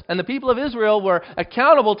prophets, and the people of Israel were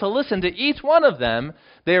accountable to listen to each one of them,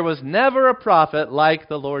 there was never a prophet like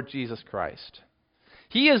the Lord Jesus Christ.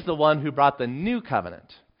 He is the one who brought the new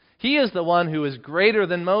covenant. He is the one who is greater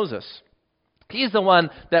than Moses. He's the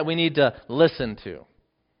one that we need to listen to.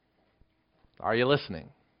 Are you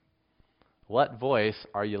listening? What voice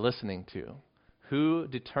are you listening to? Who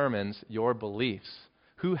determines your beliefs?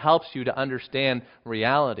 Who helps you to understand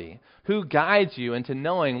reality? Who guides you into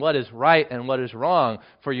knowing what is right and what is wrong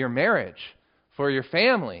for your marriage, for your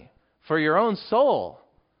family, for your own soul?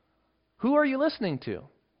 Who are you listening to?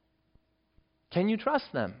 Can you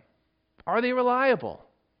trust them? Are they reliable?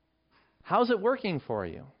 How's it working for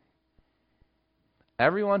you?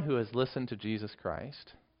 Everyone who has listened to Jesus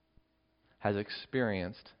Christ has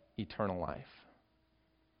experienced eternal life.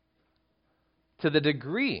 To the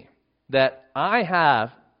degree that I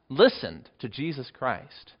have listened to Jesus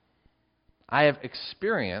Christ, I have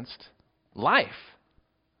experienced life.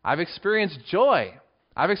 I've experienced joy.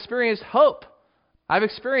 I've experienced hope. I've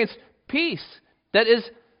experienced peace that is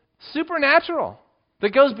supernatural,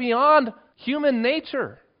 that goes beyond human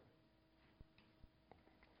nature.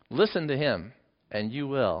 Listen to him, and you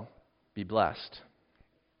will be blessed.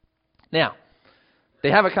 Now,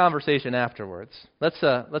 they have a conversation afterwards. Let's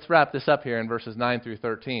wrap this up here in verses 9 through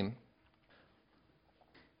 13.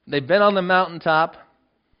 They've been on the mountaintop.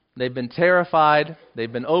 They've been terrified.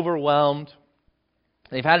 They've been overwhelmed.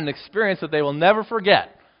 They've had an experience that they will never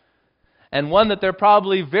forget, and one that they're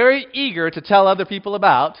probably very eager to tell other people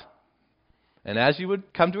about. And as you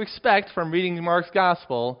would come to expect from reading Mark's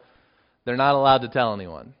gospel, they're not allowed to tell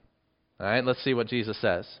anyone. All right, let's see what Jesus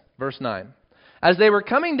says. Verse 9. As they were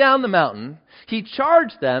coming down the mountain, he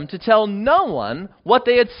charged them to tell no one what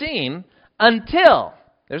they had seen until,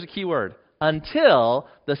 there's a key word, until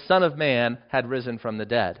the Son of Man had risen from the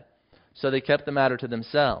dead. So they kept the matter to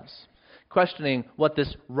themselves, questioning what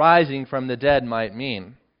this rising from the dead might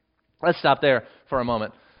mean. Let's stop there for a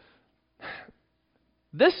moment.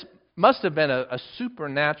 This must have been a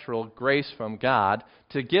supernatural grace from God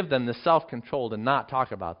to give them the self-control to not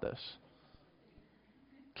talk about this.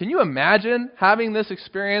 Can you imagine having this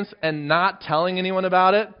experience and not telling anyone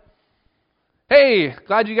about it? Hey,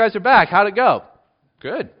 glad you guys are back. How'd it go?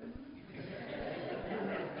 Good.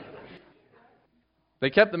 They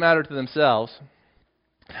kept the matter to themselves,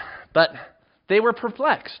 but they were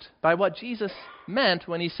perplexed by what Jesus meant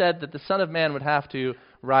when he said that the Son of Man would have to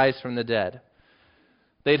rise from the dead.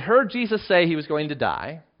 They'd heard Jesus say he was going to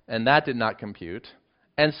die, and that did not compute.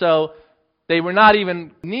 And so they were not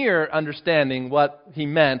even near understanding what he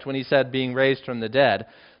meant when he said being raised from the dead.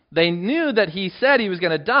 They knew that he said he was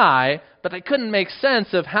going to die, but they couldn't make sense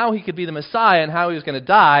of how he could be the Messiah and how he was going to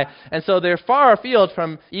die. And so they're far afield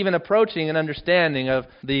from even approaching an understanding of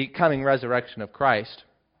the coming resurrection of Christ.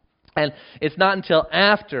 And it's not until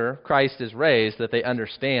after Christ is raised that they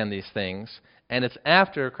understand these things. And it's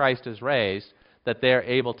after Christ is raised that they're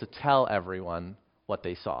able to tell everyone what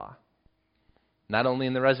they saw. Not only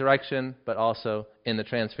in the resurrection, but also in the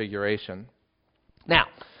transfiguration. Now,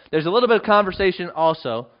 there's a little bit of conversation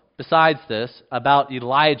also, besides this, about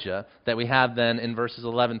Elijah that we have then in verses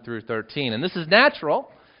 11 through 13. And this is natural,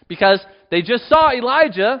 because they just saw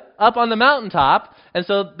Elijah up on the mountaintop, and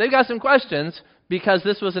so they've got some questions, because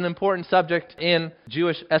this was an important subject in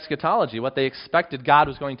Jewish eschatology, what they expected God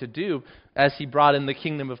was going to do as he brought in the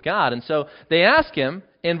kingdom of God. And so they ask him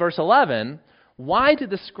in verse 11, why did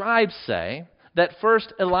the scribes say that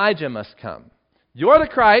first Elijah must come? You're the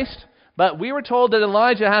Christ, but we were told that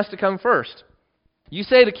Elijah has to come first. You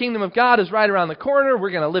say the kingdom of God is right around the corner.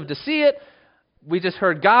 We're going to live to see it. We just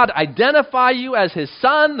heard God identify you as his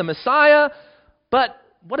son, the Messiah. But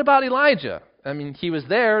what about Elijah? I mean, he was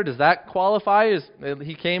there. Does that qualify as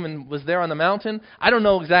he came and was there on the mountain? I don't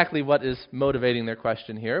know exactly what is motivating their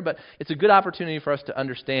question here, but it's a good opportunity for us to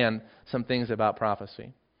understand some things about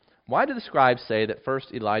prophecy. Why do the scribes say that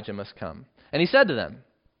first Elijah must come? And he said to them,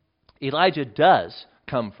 Elijah does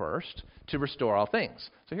come first to restore all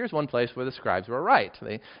things. So here's one place where the scribes were right.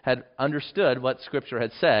 They had understood what Scripture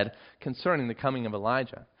had said concerning the coming of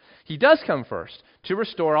Elijah. He does come first to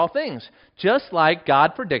restore all things, just like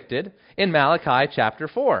God predicted in Malachi chapter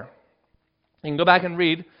 4. You can go back and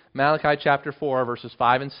read Malachi chapter 4, verses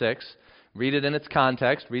 5 and 6. Read it in its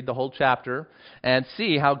context, read the whole chapter, and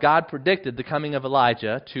see how God predicted the coming of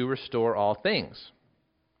Elijah to restore all things.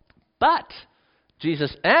 But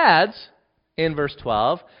Jesus adds in verse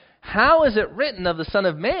 12, how is it written of the Son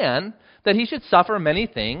of Man that he should suffer many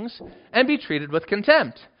things and be treated with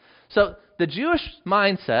contempt? So the Jewish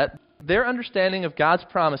mindset, their understanding of God's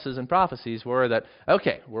promises and prophecies were that,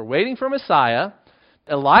 okay, we're waiting for Messiah.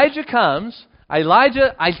 Elijah comes.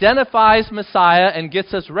 Elijah identifies Messiah and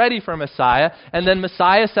gets us ready for Messiah. And then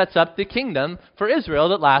Messiah sets up the kingdom for Israel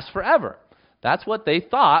that lasts forever. That's what they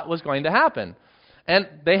thought was going to happen. And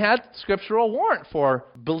they had scriptural warrant for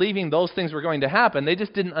believing those things were going to happen. They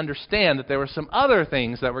just didn't understand that there were some other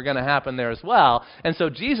things that were going to happen there as well. And so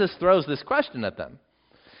Jesus throws this question at them.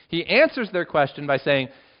 He answers their question by saying,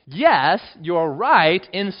 yes, you're right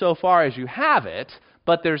insofar as you have it,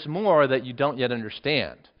 but there's more that you don't yet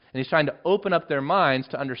understand. And he's trying to open up their minds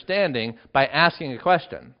to understanding by asking a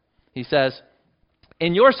question. He says,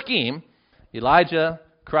 in your scheme, Elijah,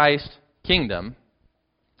 Christ, kingdom,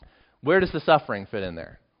 where does the suffering fit in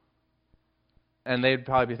there? And they'd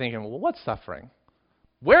probably be thinking, well, what's suffering?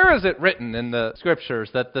 Where is it written in the Scriptures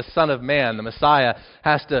that the Son of Man, the Messiah,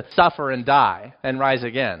 has to suffer and die and rise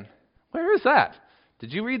again? Where is that?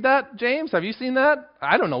 Did you read that, James? Have you seen that?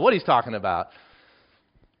 I don't know what he's talking about.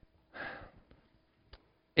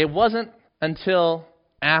 It wasn't until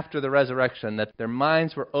after the resurrection that their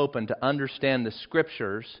minds were open to understand the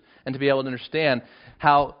Scriptures and to be able to understand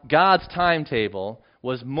how God's timetable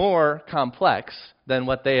was more complex than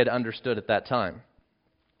what they had understood at that time.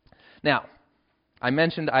 Now, I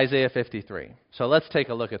mentioned Isaiah 53, so let's take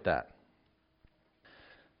a look at that.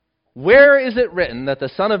 Where is it written that the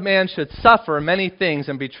Son of Man should suffer many things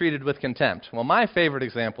and be treated with contempt? Well, my favorite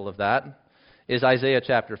example of that is Isaiah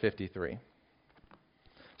chapter 53.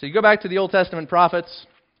 So you go back to the Old Testament prophets.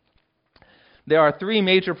 There are three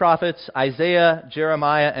major prophets, Isaiah,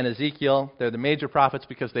 Jeremiah, and Ezekiel. They're the major prophets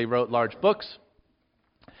because they wrote large books.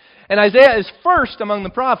 And Isaiah is first among the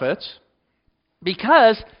prophets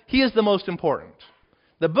because he is the most important.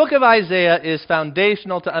 The book of Isaiah is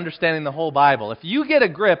foundational to understanding the whole Bible. If you get a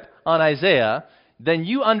grip on Isaiah, then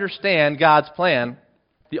you understand God's plan.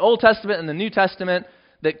 The Old Testament and the New Testament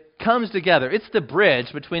that comes together. It's the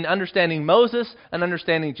bridge between understanding Moses and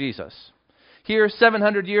understanding Jesus. Here,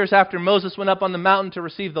 700 years after Moses went up on the mountain to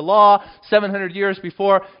receive the law, 700 years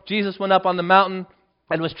before Jesus went up on the mountain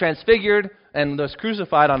and was transfigured and was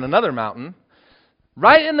crucified on another mountain,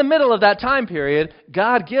 right in the middle of that time period,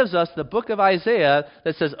 God gives us the book of Isaiah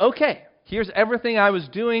that says, okay, here's everything I was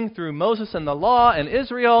doing through Moses and the law and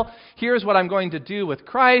Israel. Here's what I'm going to do with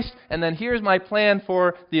Christ. And then here's my plan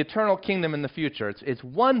for the eternal kingdom in the future. It's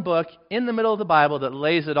one book in the middle of the Bible that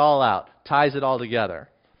lays it all out, ties it all together.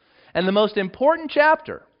 And the most important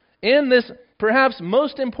chapter in this perhaps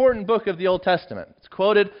most important book of the Old Testament, it's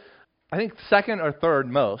quoted, I think, second or third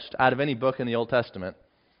most out of any book in the Old Testament,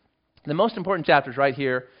 The most important chapter is right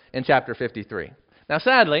here in chapter 53. Now,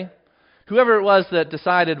 sadly, whoever it was that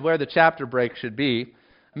decided where the chapter break should be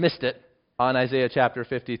missed it on Isaiah chapter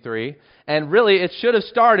 53. And really, it should have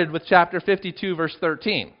started with chapter 52, verse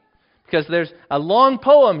 13. Because there's a long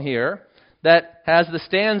poem here that has the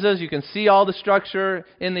stanzas. You can see all the structure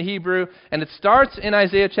in the Hebrew. And it starts in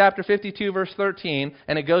Isaiah chapter 52, verse 13,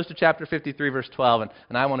 and it goes to chapter 53, verse 12.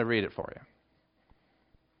 And I want to read it for you.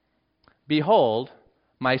 Behold,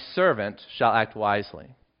 my servant shall act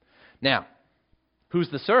wisely. Now, who's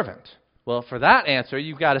the servant? Well, for that answer,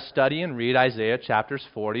 you've got to study and read Isaiah chapters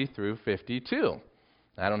 40 through 52.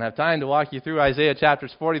 I don't have time to walk you through Isaiah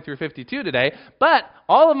chapters 40 through 52 today, but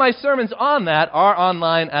all of my sermons on that are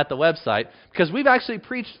online at the website, because we've actually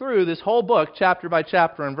preached through this whole book chapter by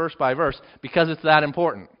chapter and verse by verse, because it's that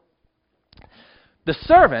important. The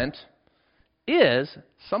servant is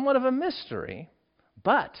somewhat of a mystery,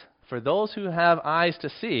 but for those who have eyes to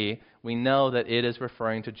see, we know that it is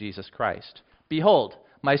referring to Jesus Christ. Behold,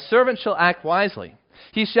 my servant shall act wisely.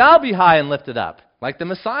 He shall be high and lifted up, like the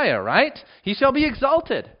Messiah, right? He shall be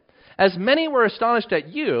exalted. As many were astonished at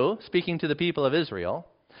you, speaking to the people of Israel,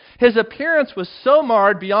 his appearance was so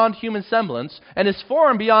marred beyond human semblance, and his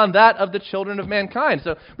form beyond that of the children of mankind.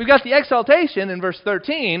 So we've got the exaltation in verse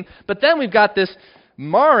 13, but then we've got this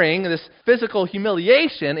marring, this physical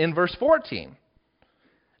humiliation in verse 14.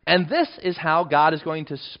 And this is how God is going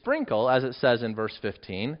to sprinkle, as it says in verse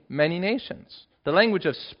 15, many nations. The language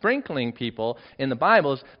of sprinkling people in the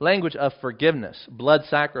Bible is language of forgiveness, blood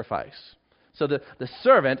sacrifice. So the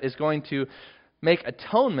servant is going to make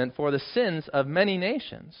atonement for the sins of many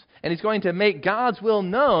nations. And he's going to make God's will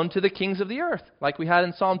known to the kings of the earth, like we had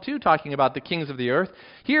in Psalm 2 talking about the kings of the earth.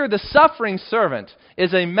 Here, the suffering servant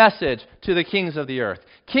is a message to the kings of the earth.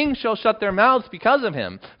 Kings shall shut their mouths because of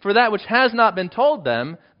him, for that which has not been told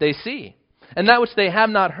them, they see. And that which they have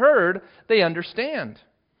not heard, they understand.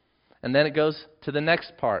 And then it goes to the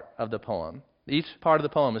next part of the poem. Each part of the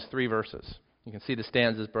poem is 3 verses. You can see the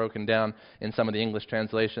stanzas broken down in some of the English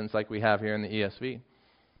translations like we have here in the ESV.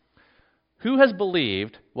 Who has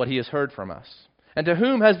believed what he has heard from us? And to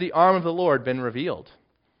whom has the arm of the Lord been revealed?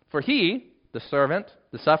 For he, the servant,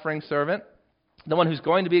 the suffering servant, the one who's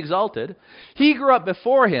going to be exalted, he grew up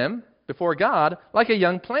before him, before God, like a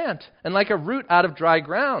young plant and like a root out of dry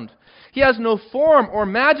ground. He has no form or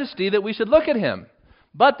majesty that we should look at him.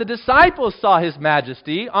 But the disciples saw his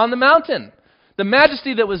majesty on the mountain. The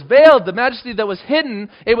majesty that was veiled, the majesty that was hidden,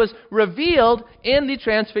 it was revealed in the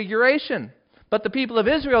transfiguration. But the people of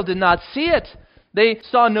Israel did not see it. They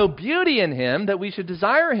saw no beauty in him that we should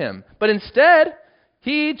desire him. But instead,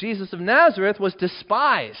 he, Jesus of Nazareth, was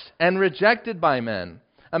despised and rejected by men,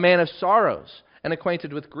 a man of sorrows and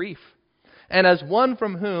acquainted with grief, and as one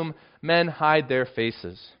from whom men hide their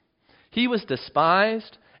faces. He was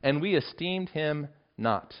despised, and we esteemed him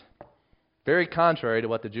not. Very contrary to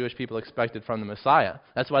what the Jewish people expected from the Messiah.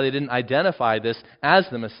 That's why they didn't identify this as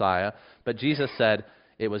the Messiah. But Jesus said,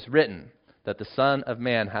 it was written that the Son of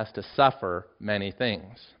Man has to suffer many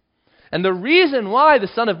things. And the reason why the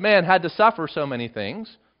Son of Man had to suffer so many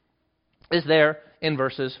things is there in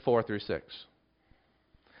verses 4 through 6.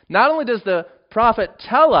 Not only does the prophet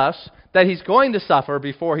tell us that he's going to suffer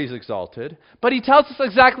before he's exalted, but he tells us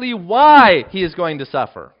exactly why he is going to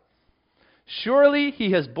suffer. Surely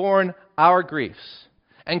he has borne our griefs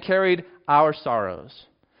and carried our sorrows.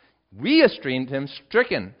 We esteemed him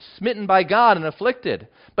stricken, smitten by God, and afflicted.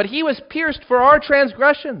 But he was pierced for our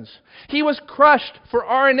transgressions. He was crushed for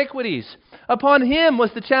our iniquities. Upon him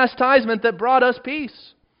was the chastisement that brought us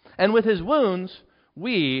peace. And with his wounds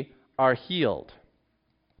we are healed.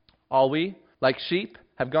 All we, like sheep,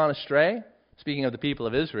 have gone astray. Speaking of the people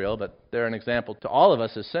of Israel, but they're an example to all of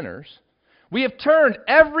us as sinners. We have turned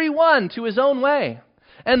every one to his own way.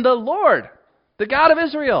 And the Lord, the God of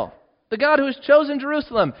Israel, the God who has chosen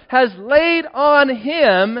Jerusalem, has laid on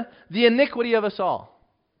him the iniquity of us all.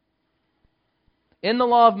 In the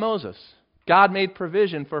law of Moses, God made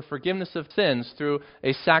provision for forgiveness of sins through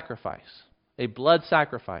a sacrifice, a blood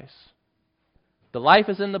sacrifice. The life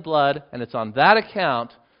is in the blood, and it's on that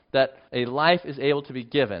account that a life is able to be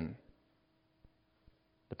given.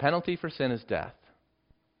 The penalty for sin is death.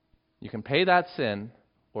 You can pay that sin,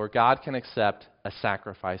 or God can accept a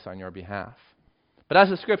sacrifice on your behalf. But as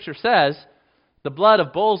the Scripture says, the blood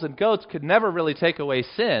of bulls and goats could never really take away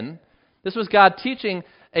sin. This was God teaching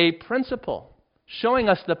a principle, showing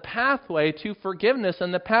us the pathway to forgiveness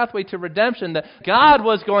and the pathway to redemption, that God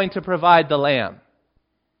was going to provide the lamb.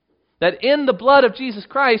 That in the blood of Jesus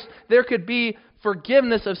Christ, there could be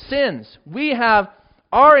forgiveness of sins. We have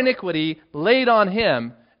our iniquity laid on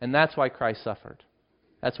him, and that's why Christ suffered.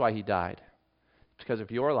 That's why he died. because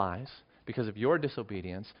of your lies, because of your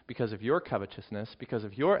disobedience, because of your covetousness, because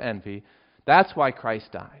of your envy. That's why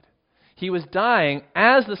Christ died. He was dying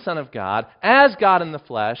as the Son of God, as God in the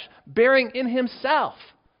flesh, bearing in himself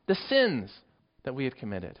the sins that we had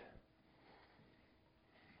committed.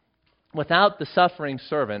 Without the suffering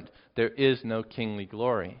servant, there is no kingly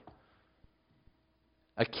glory.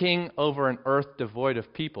 A king over an earth devoid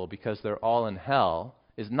of people because they're all in hell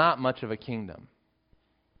is not much of a kingdom.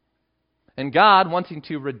 And God, wanting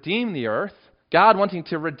to redeem the earth, God wanting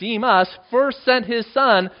to redeem us, first sent his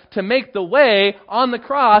Son to make the way on the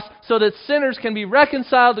cross so that sinners can be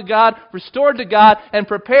reconciled to God, restored to God, and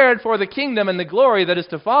prepared for the kingdom and the glory that is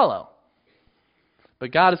to follow.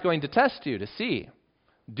 But God is going to test you to see,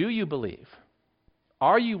 do you believe?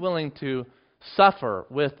 Are you willing to suffer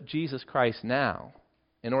with Jesus Christ now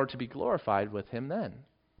in order to be glorified with him then?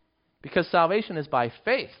 Because salvation is by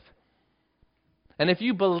faith. And if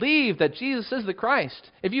you believe that Jesus is the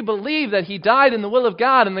Christ, if you believe that he died in the will of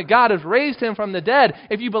God and that God has raised him from the dead,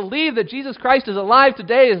 if you believe that Jesus Christ is alive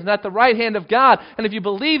today and is at the right hand of God, and if you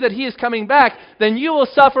believe that he is coming back, then you will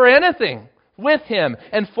suffer anything with him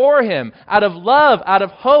and for him, out of love, out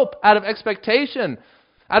of hope, out of expectation,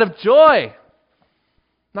 out of joy.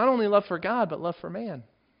 Not only love for God, but love for man.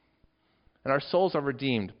 And our souls are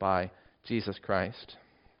redeemed by Jesus Christ.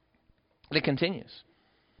 And it continues.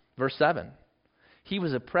 Verse 7. He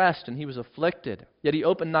was oppressed and he was afflicted, yet he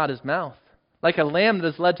opened not his mouth. Like a lamb that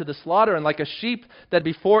is led to the slaughter, and like a sheep that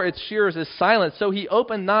before its shearers is silent, so he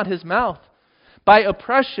opened not his mouth. By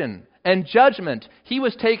oppression and judgment he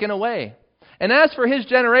was taken away. And as for his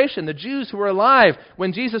generation, the Jews who were alive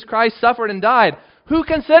when Jesus Christ suffered and died, who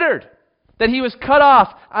considered that he was cut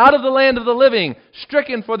off out of the land of the living,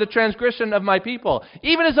 stricken for the transgression of my people?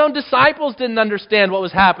 Even his own disciples didn't understand what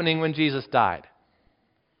was happening when Jesus died.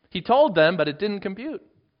 He told them, but it didn't compute.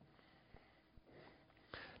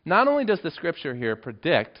 Not only does the Scripture here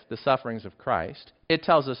predict the sufferings of Christ, it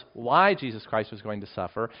tells us why Jesus Christ was going to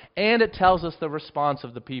suffer, and it tells us the response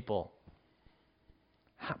of the people.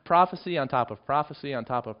 Prophecy on top of prophecy on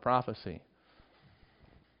top of prophecy.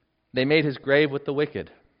 They made his grave with the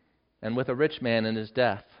wicked and with a rich man in his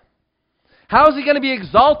death. How is he going to be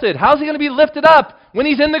exalted? How is he going to be lifted up when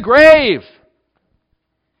he's in the grave?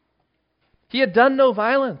 He had done no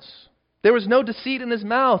violence. There was no deceit in his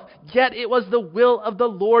mouth. Yet it was the will of the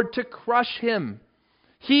Lord to crush him.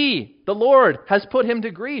 He, the Lord, has put him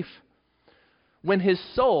to grief. When his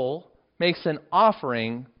soul makes an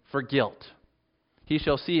offering for guilt, he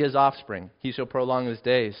shall see his offspring. He shall prolong his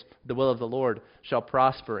days. The will of the Lord shall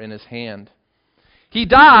prosper in his hand. He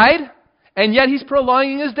died, and yet he's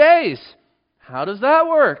prolonging his days. How does that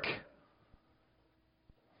work?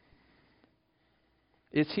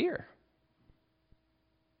 It's here.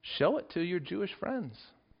 Show it to your Jewish friends.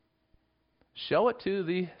 Show it to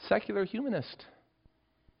the secular humanist.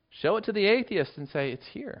 Show it to the atheist and say, it's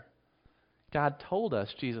here. God told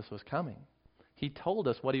us Jesus was coming. He told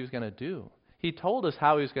us what he was going to do. He told us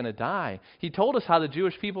how he was going to die. He told us how the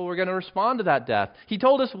Jewish people were going to respond to that death. He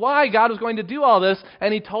told us why God was going to do all this,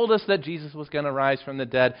 and he told us that Jesus was going to rise from the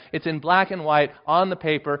dead. It's in black and white on the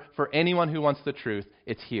paper for anyone who wants the truth.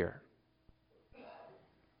 It's here.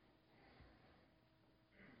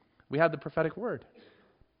 We have the prophetic word,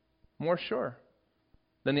 more sure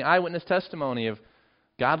than the eyewitness testimony of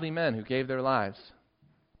godly men who gave their lives,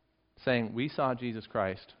 saying, we saw Jesus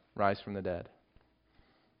Christ rise from the dead.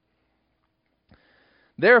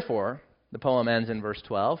 Therefore, the poem ends in verse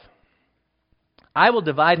 12, I will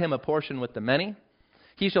divide him a portion with the many.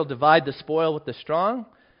 He shall divide the spoil with the strong,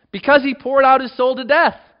 because he poured out his soul to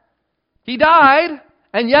death. He died,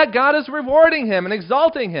 and yet God is rewarding him and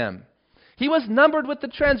exalting him. He was numbered with the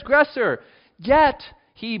transgressor, yet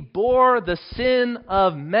he bore the sin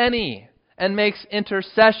of many and makes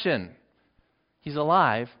intercession. He's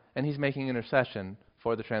alive, and he's making intercession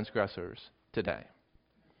for the transgressors today.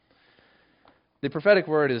 The prophetic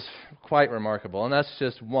word is quite remarkable, and that's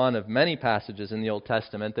just one of many passages in the Old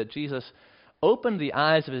Testament that Jesus opened the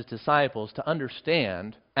eyes of his disciples to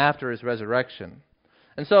understand after his resurrection.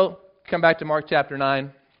 And so, come back to Mark chapter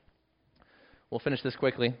 9. We'll finish this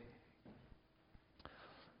quickly.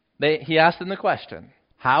 He asked them the question,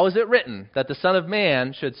 how is it written that the Son of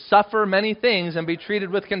Man should suffer many things and be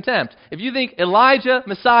treated with contempt? If you think Elijah,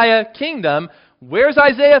 Messiah, kingdom, where's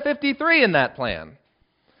Isaiah 53 in that plan?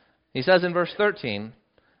 He says in verse 13,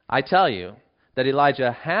 I tell you that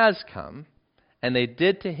Elijah has come, and they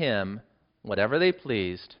did to him whatever they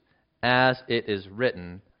pleased, as it is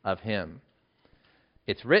written of him.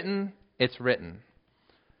 It's written, it's written.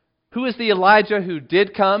 Who is the Elijah who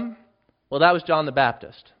did come? Well, that was John the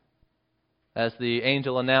Baptist. As the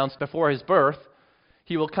angel announced before his birth,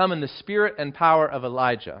 He will come in the spirit and power of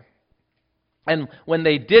Elijah. And when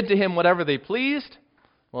they did to him whatever they pleased,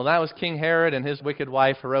 well, that was King Herod and his wicked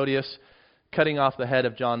wife Herodias cutting off the head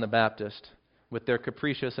of John the Baptist with their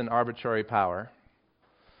capricious and arbitrary power.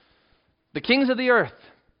 The kings of the earth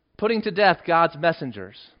putting to death God's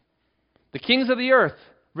messengers. The kings of the earth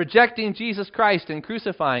rejecting Jesus Christ and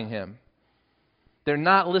crucifying him. They're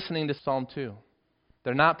not listening to Psalm 2.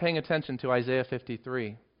 They're not paying attention to Isaiah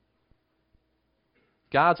 53.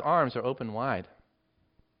 God's arms are open wide.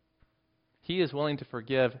 He is willing to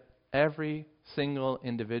forgive every single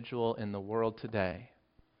individual in the world today.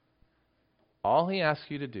 All he asks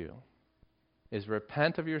you to do is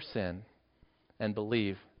repent of your sin and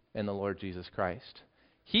believe in the Lord Jesus Christ.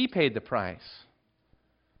 He paid the price.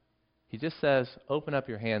 He just says, open up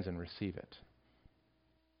your hands and receive it.